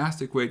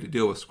fantastic way to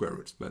deal with square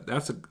roots. But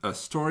that's a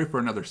story for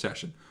another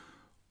session.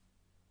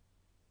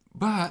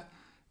 But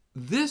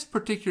this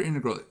particular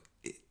integral,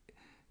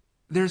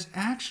 there's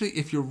actually,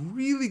 if you're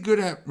really good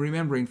at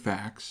remembering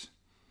facts,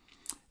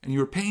 and you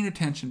were paying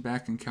attention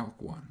back in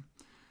Calc 1,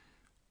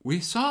 we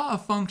saw a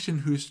function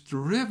whose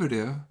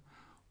derivative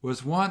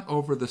was 1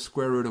 over the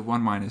square root of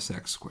 1 minus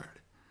x squared.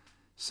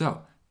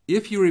 So,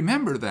 if you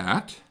remember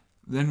that,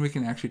 then we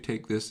can actually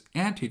take this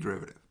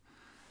antiderivative.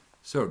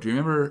 So, do you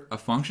remember a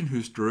function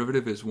whose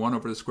derivative is 1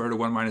 over the square root of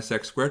 1 minus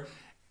x squared?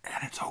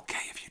 And it's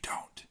okay if you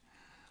don't.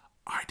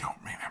 I don't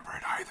remember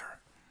it either.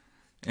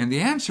 And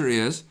the answer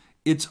is,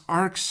 it's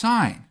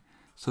arcsine.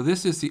 So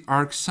this is the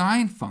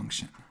arcsine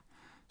function.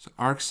 So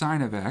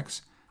arcsine of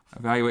x,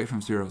 evaluate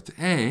from 0 to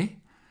a.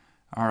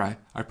 All right,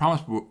 I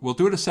promise we'll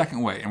do it a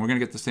second way, and we're going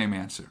to get the same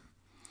answer.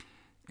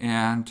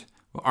 And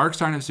well,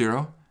 arcsine of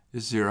 0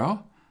 is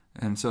 0,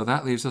 and so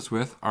that leaves us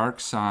with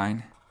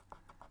arcsine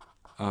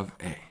of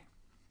a.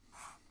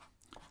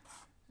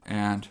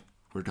 And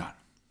we're done.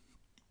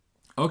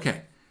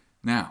 Okay,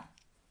 now,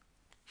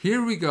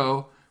 here we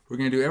go. We're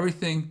going to do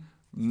everything,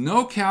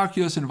 no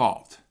calculus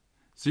involved.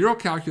 Zero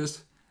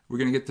calculus, we're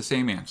going to get the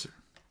same answer.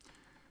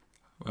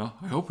 Well,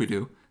 I hope we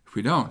do. If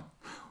we don't,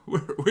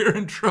 we're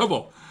in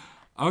trouble.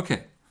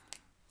 Okay,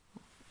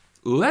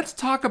 let's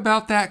talk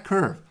about that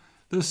curve.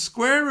 The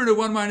square root of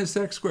 1 minus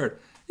x squared.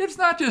 It's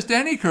not just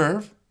any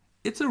curve.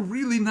 It's a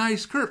really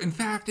nice curve. In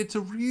fact, it's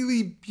a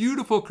really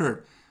beautiful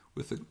curve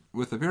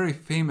with a very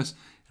famous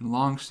and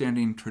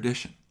long-standing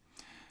tradition.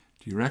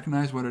 Do you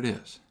recognize what it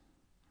is?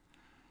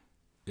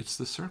 It's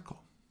the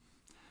circle.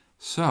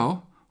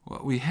 So,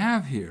 what we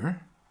have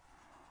here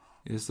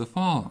is the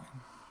following.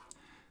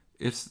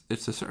 It's the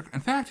circle.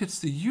 In fact, it's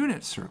the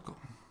unit circle.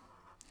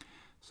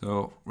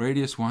 So,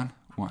 radius 1,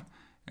 1.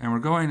 And we're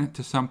going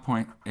to some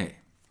point A.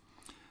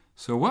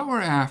 So what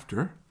we're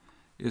after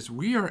is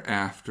we are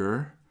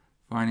after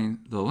finding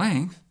the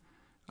length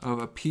of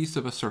a piece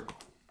of a circle.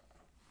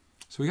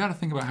 So we got to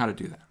think about how to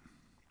do that.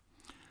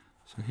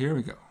 So here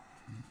we go.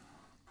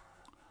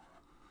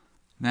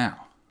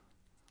 Now,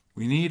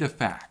 we need a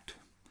fact.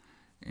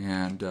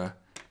 And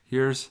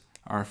here's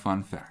our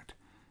fun fact.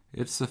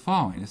 It's the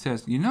following. It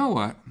says, you know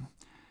what?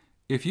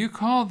 If you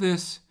call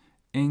this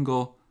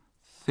angle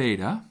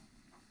theta,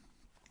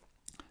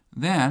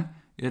 then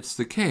it's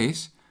the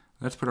case,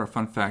 let's put our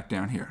fun fact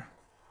down here,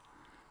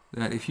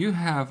 that if you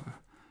have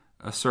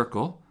a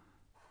circle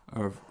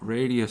of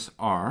radius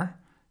r,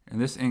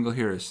 and this angle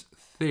here is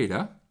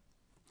theta,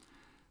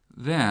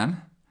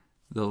 then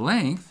the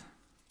length,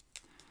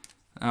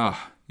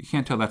 you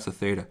can't tell that's a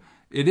theta.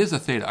 It is a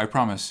theta, I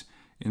promise.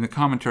 In the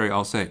commentary,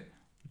 I'll say,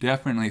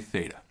 definitely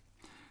theta.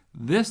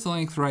 This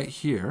length right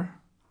here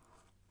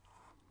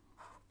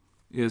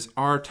is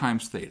r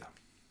times theta.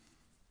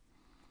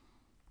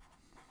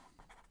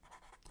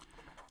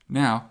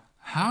 Now,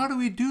 how do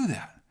we do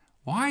that?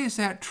 Why is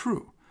that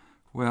true?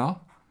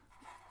 Well,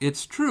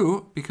 it's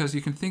true because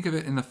you can think of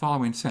it in the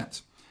following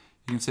sense.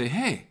 You can say,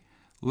 hey,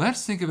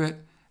 let's think of it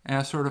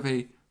as sort of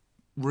a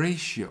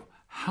ratio.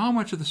 How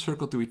much of the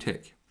circle do we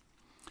take?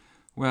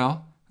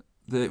 Well,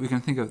 we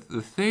can think of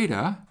the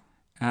theta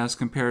as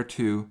compared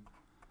to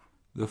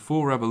the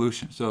full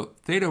revolution. So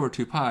theta over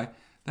 2 pi,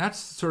 that's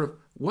sort of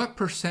what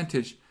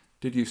percentage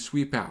did you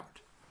sweep out?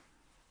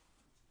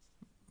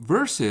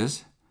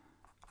 versus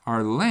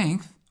our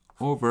length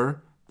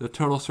over the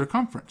total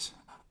circumference,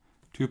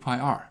 2 pi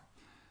r.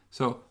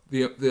 So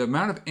the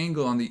amount of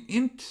angle on the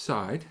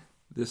inside,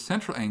 this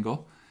central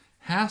angle,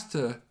 has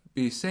to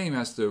be same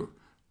as the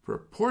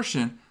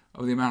proportion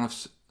of the amount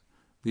of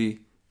the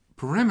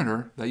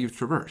perimeter that you've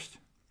traversed.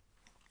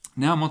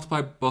 Now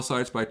multiply both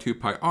sides by 2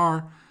 pi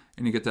r,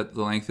 and you get that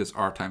the length is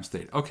r times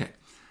theta. Okay,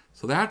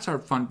 so that's our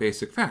fun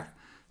basic fact.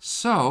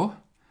 So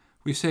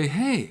we say,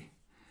 hey,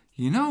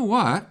 you know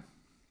what?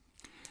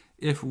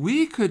 If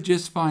we could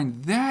just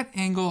find that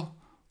angle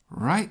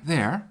right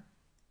there,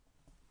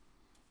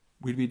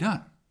 we'd be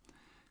done.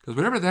 Because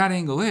whatever that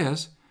angle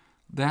is,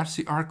 that's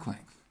the arc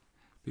length.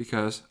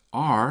 Because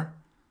r,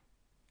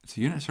 it's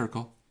a unit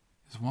circle,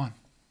 is 1.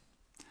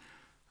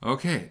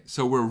 Okay,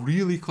 so we're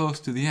really close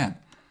to the end.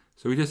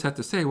 So we just have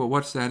to say, well,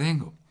 what's that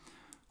angle?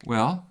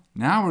 Well,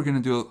 now we're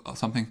going to do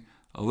something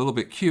a little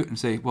bit cute and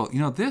say, well, you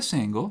know, this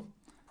angle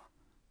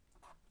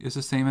is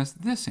the same as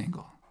this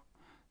angle.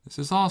 This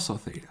is also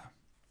theta.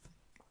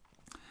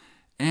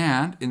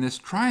 And in this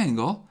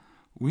triangle,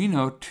 we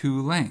know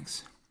 2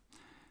 lengths.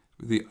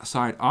 The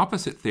side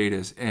opposite theta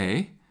is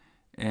a,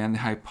 and the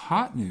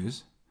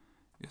hypotenuse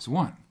is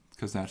 1,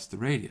 because that's the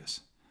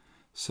radius.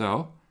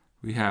 So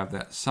we have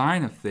that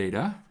sine of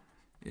theta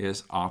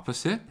is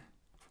opposite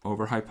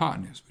over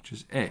hypotenuse, which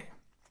is a,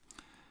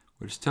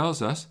 which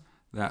tells us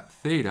that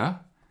theta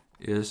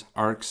is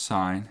arc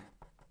sine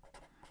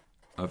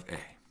of a.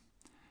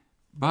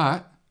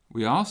 But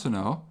we also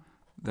know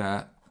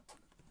that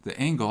the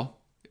angle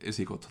is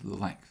equal to the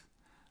length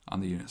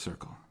on the unit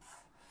circle.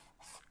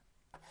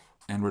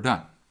 And we're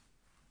done.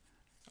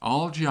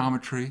 All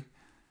geometry,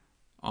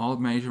 all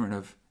measurement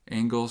of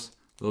angles,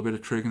 a little bit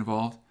of trig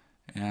involved,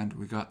 and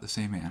we got the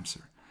same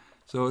answer.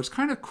 So it's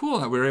kind of cool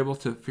that we're able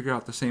to figure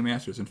out the same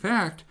answers. In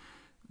fact,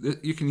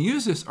 you can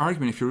use this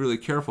argument, if you're really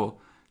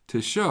careful,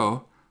 to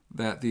show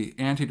that the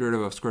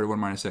antiderivative of square root of 1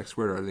 minus x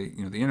squared, or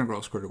the integral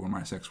of square root of 1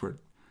 minus x squared,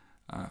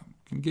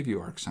 can give you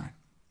arc sine.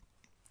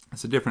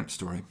 It's a different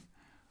story.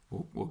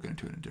 We'll get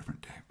into it a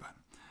different day. But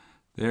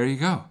there you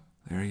go.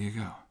 There you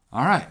go.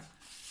 All right.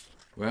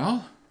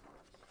 Well,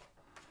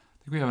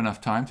 I think we have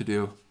enough time to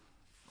do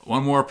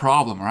one more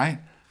problem, right?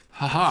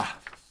 Ha-ha.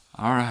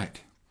 All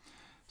right.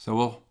 So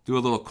we'll do a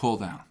little cool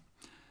down.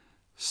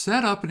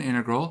 Set up an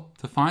integral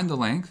to find the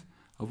length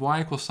of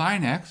y equals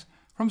sine x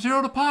from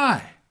 0 to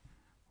pi.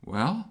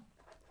 Well,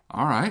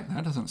 all right.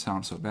 That doesn't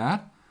sound so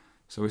bad.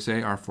 So we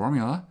say our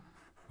formula,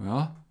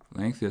 well,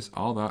 length is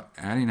all about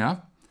adding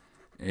up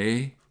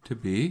a to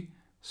b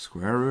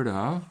square root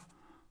of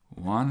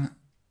 1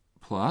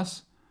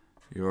 plus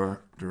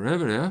your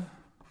derivative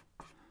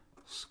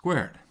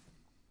squared.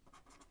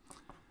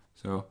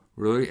 So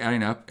we're really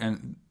adding up,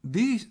 and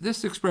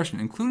this expression,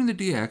 including the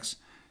dx,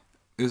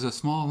 is a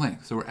small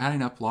length. So we're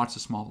adding up lots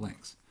of small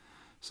lengths.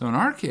 So in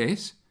our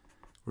case,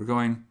 we're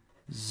going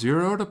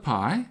 0 to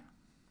pi,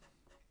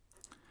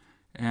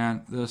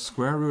 and the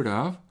square root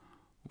of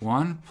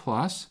 1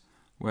 plus,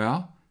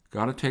 well,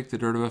 got to take the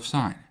derivative of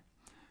sine.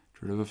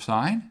 Derivative of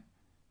sine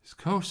is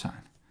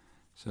cosine.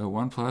 So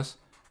 1 plus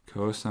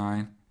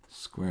cosine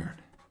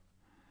squared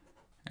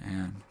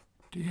and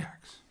dx.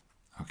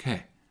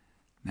 Okay,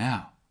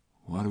 now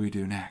what do we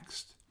do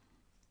next?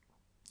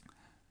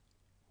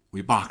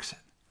 We box it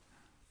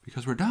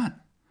because we're done.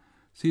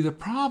 See, the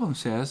problem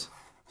says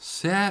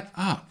set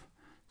up.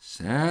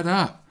 Set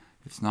up.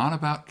 It's not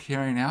about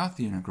carrying out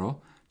the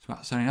integral. It's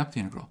about setting up the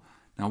integral.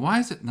 Now, why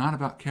is it not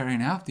about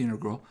carrying out the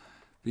integral?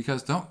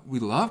 Because don't we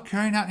love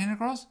carrying out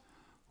integrals?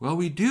 Well,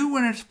 we do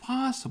when it's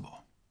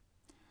possible.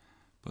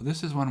 But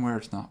this is one where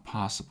it's not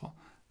possible.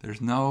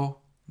 There's no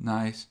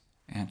nice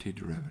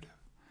antiderivative.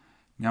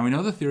 Now, we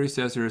know the theory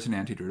says there is an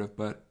antiderivative,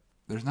 but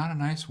there's not a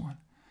nice one.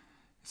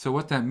 So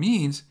what that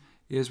means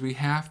is we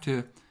have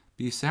to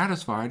be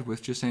satisfied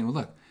with just saying, well,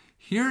 look,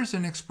 here's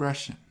an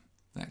expression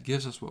that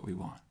gives us what we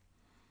want.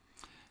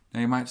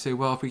 Now, you might say,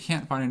 well, if we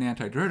can't find an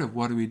antiderivative,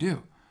 what do we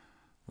do?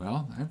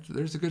 Well,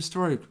 there's a good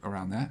story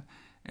around that.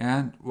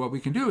 And what we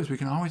can do is we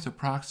can always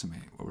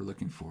approximate what we're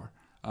looking for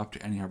up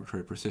to any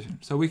arbitrary precision.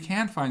 So we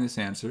can find this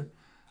answer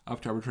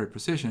up to arbitrary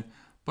precision,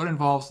 but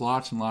involves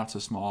lots and lots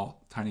of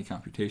small, tiny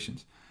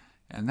computations.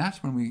 And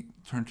that's when we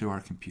turn to our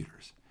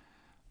computers.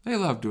 They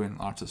love doing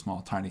lots of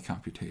small, tiny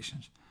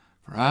computations.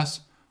 For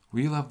us,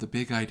 we love the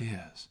big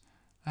ideas.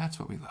 That's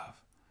what we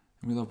love.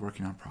 And we love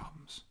working on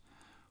problems.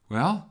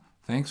 Well,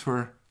 thanks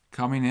for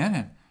coming in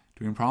and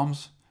doing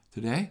problems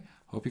today.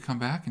 Hope you come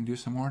back and do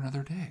some more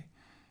another day.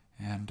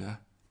 And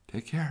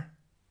take care.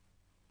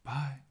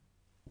 Bye.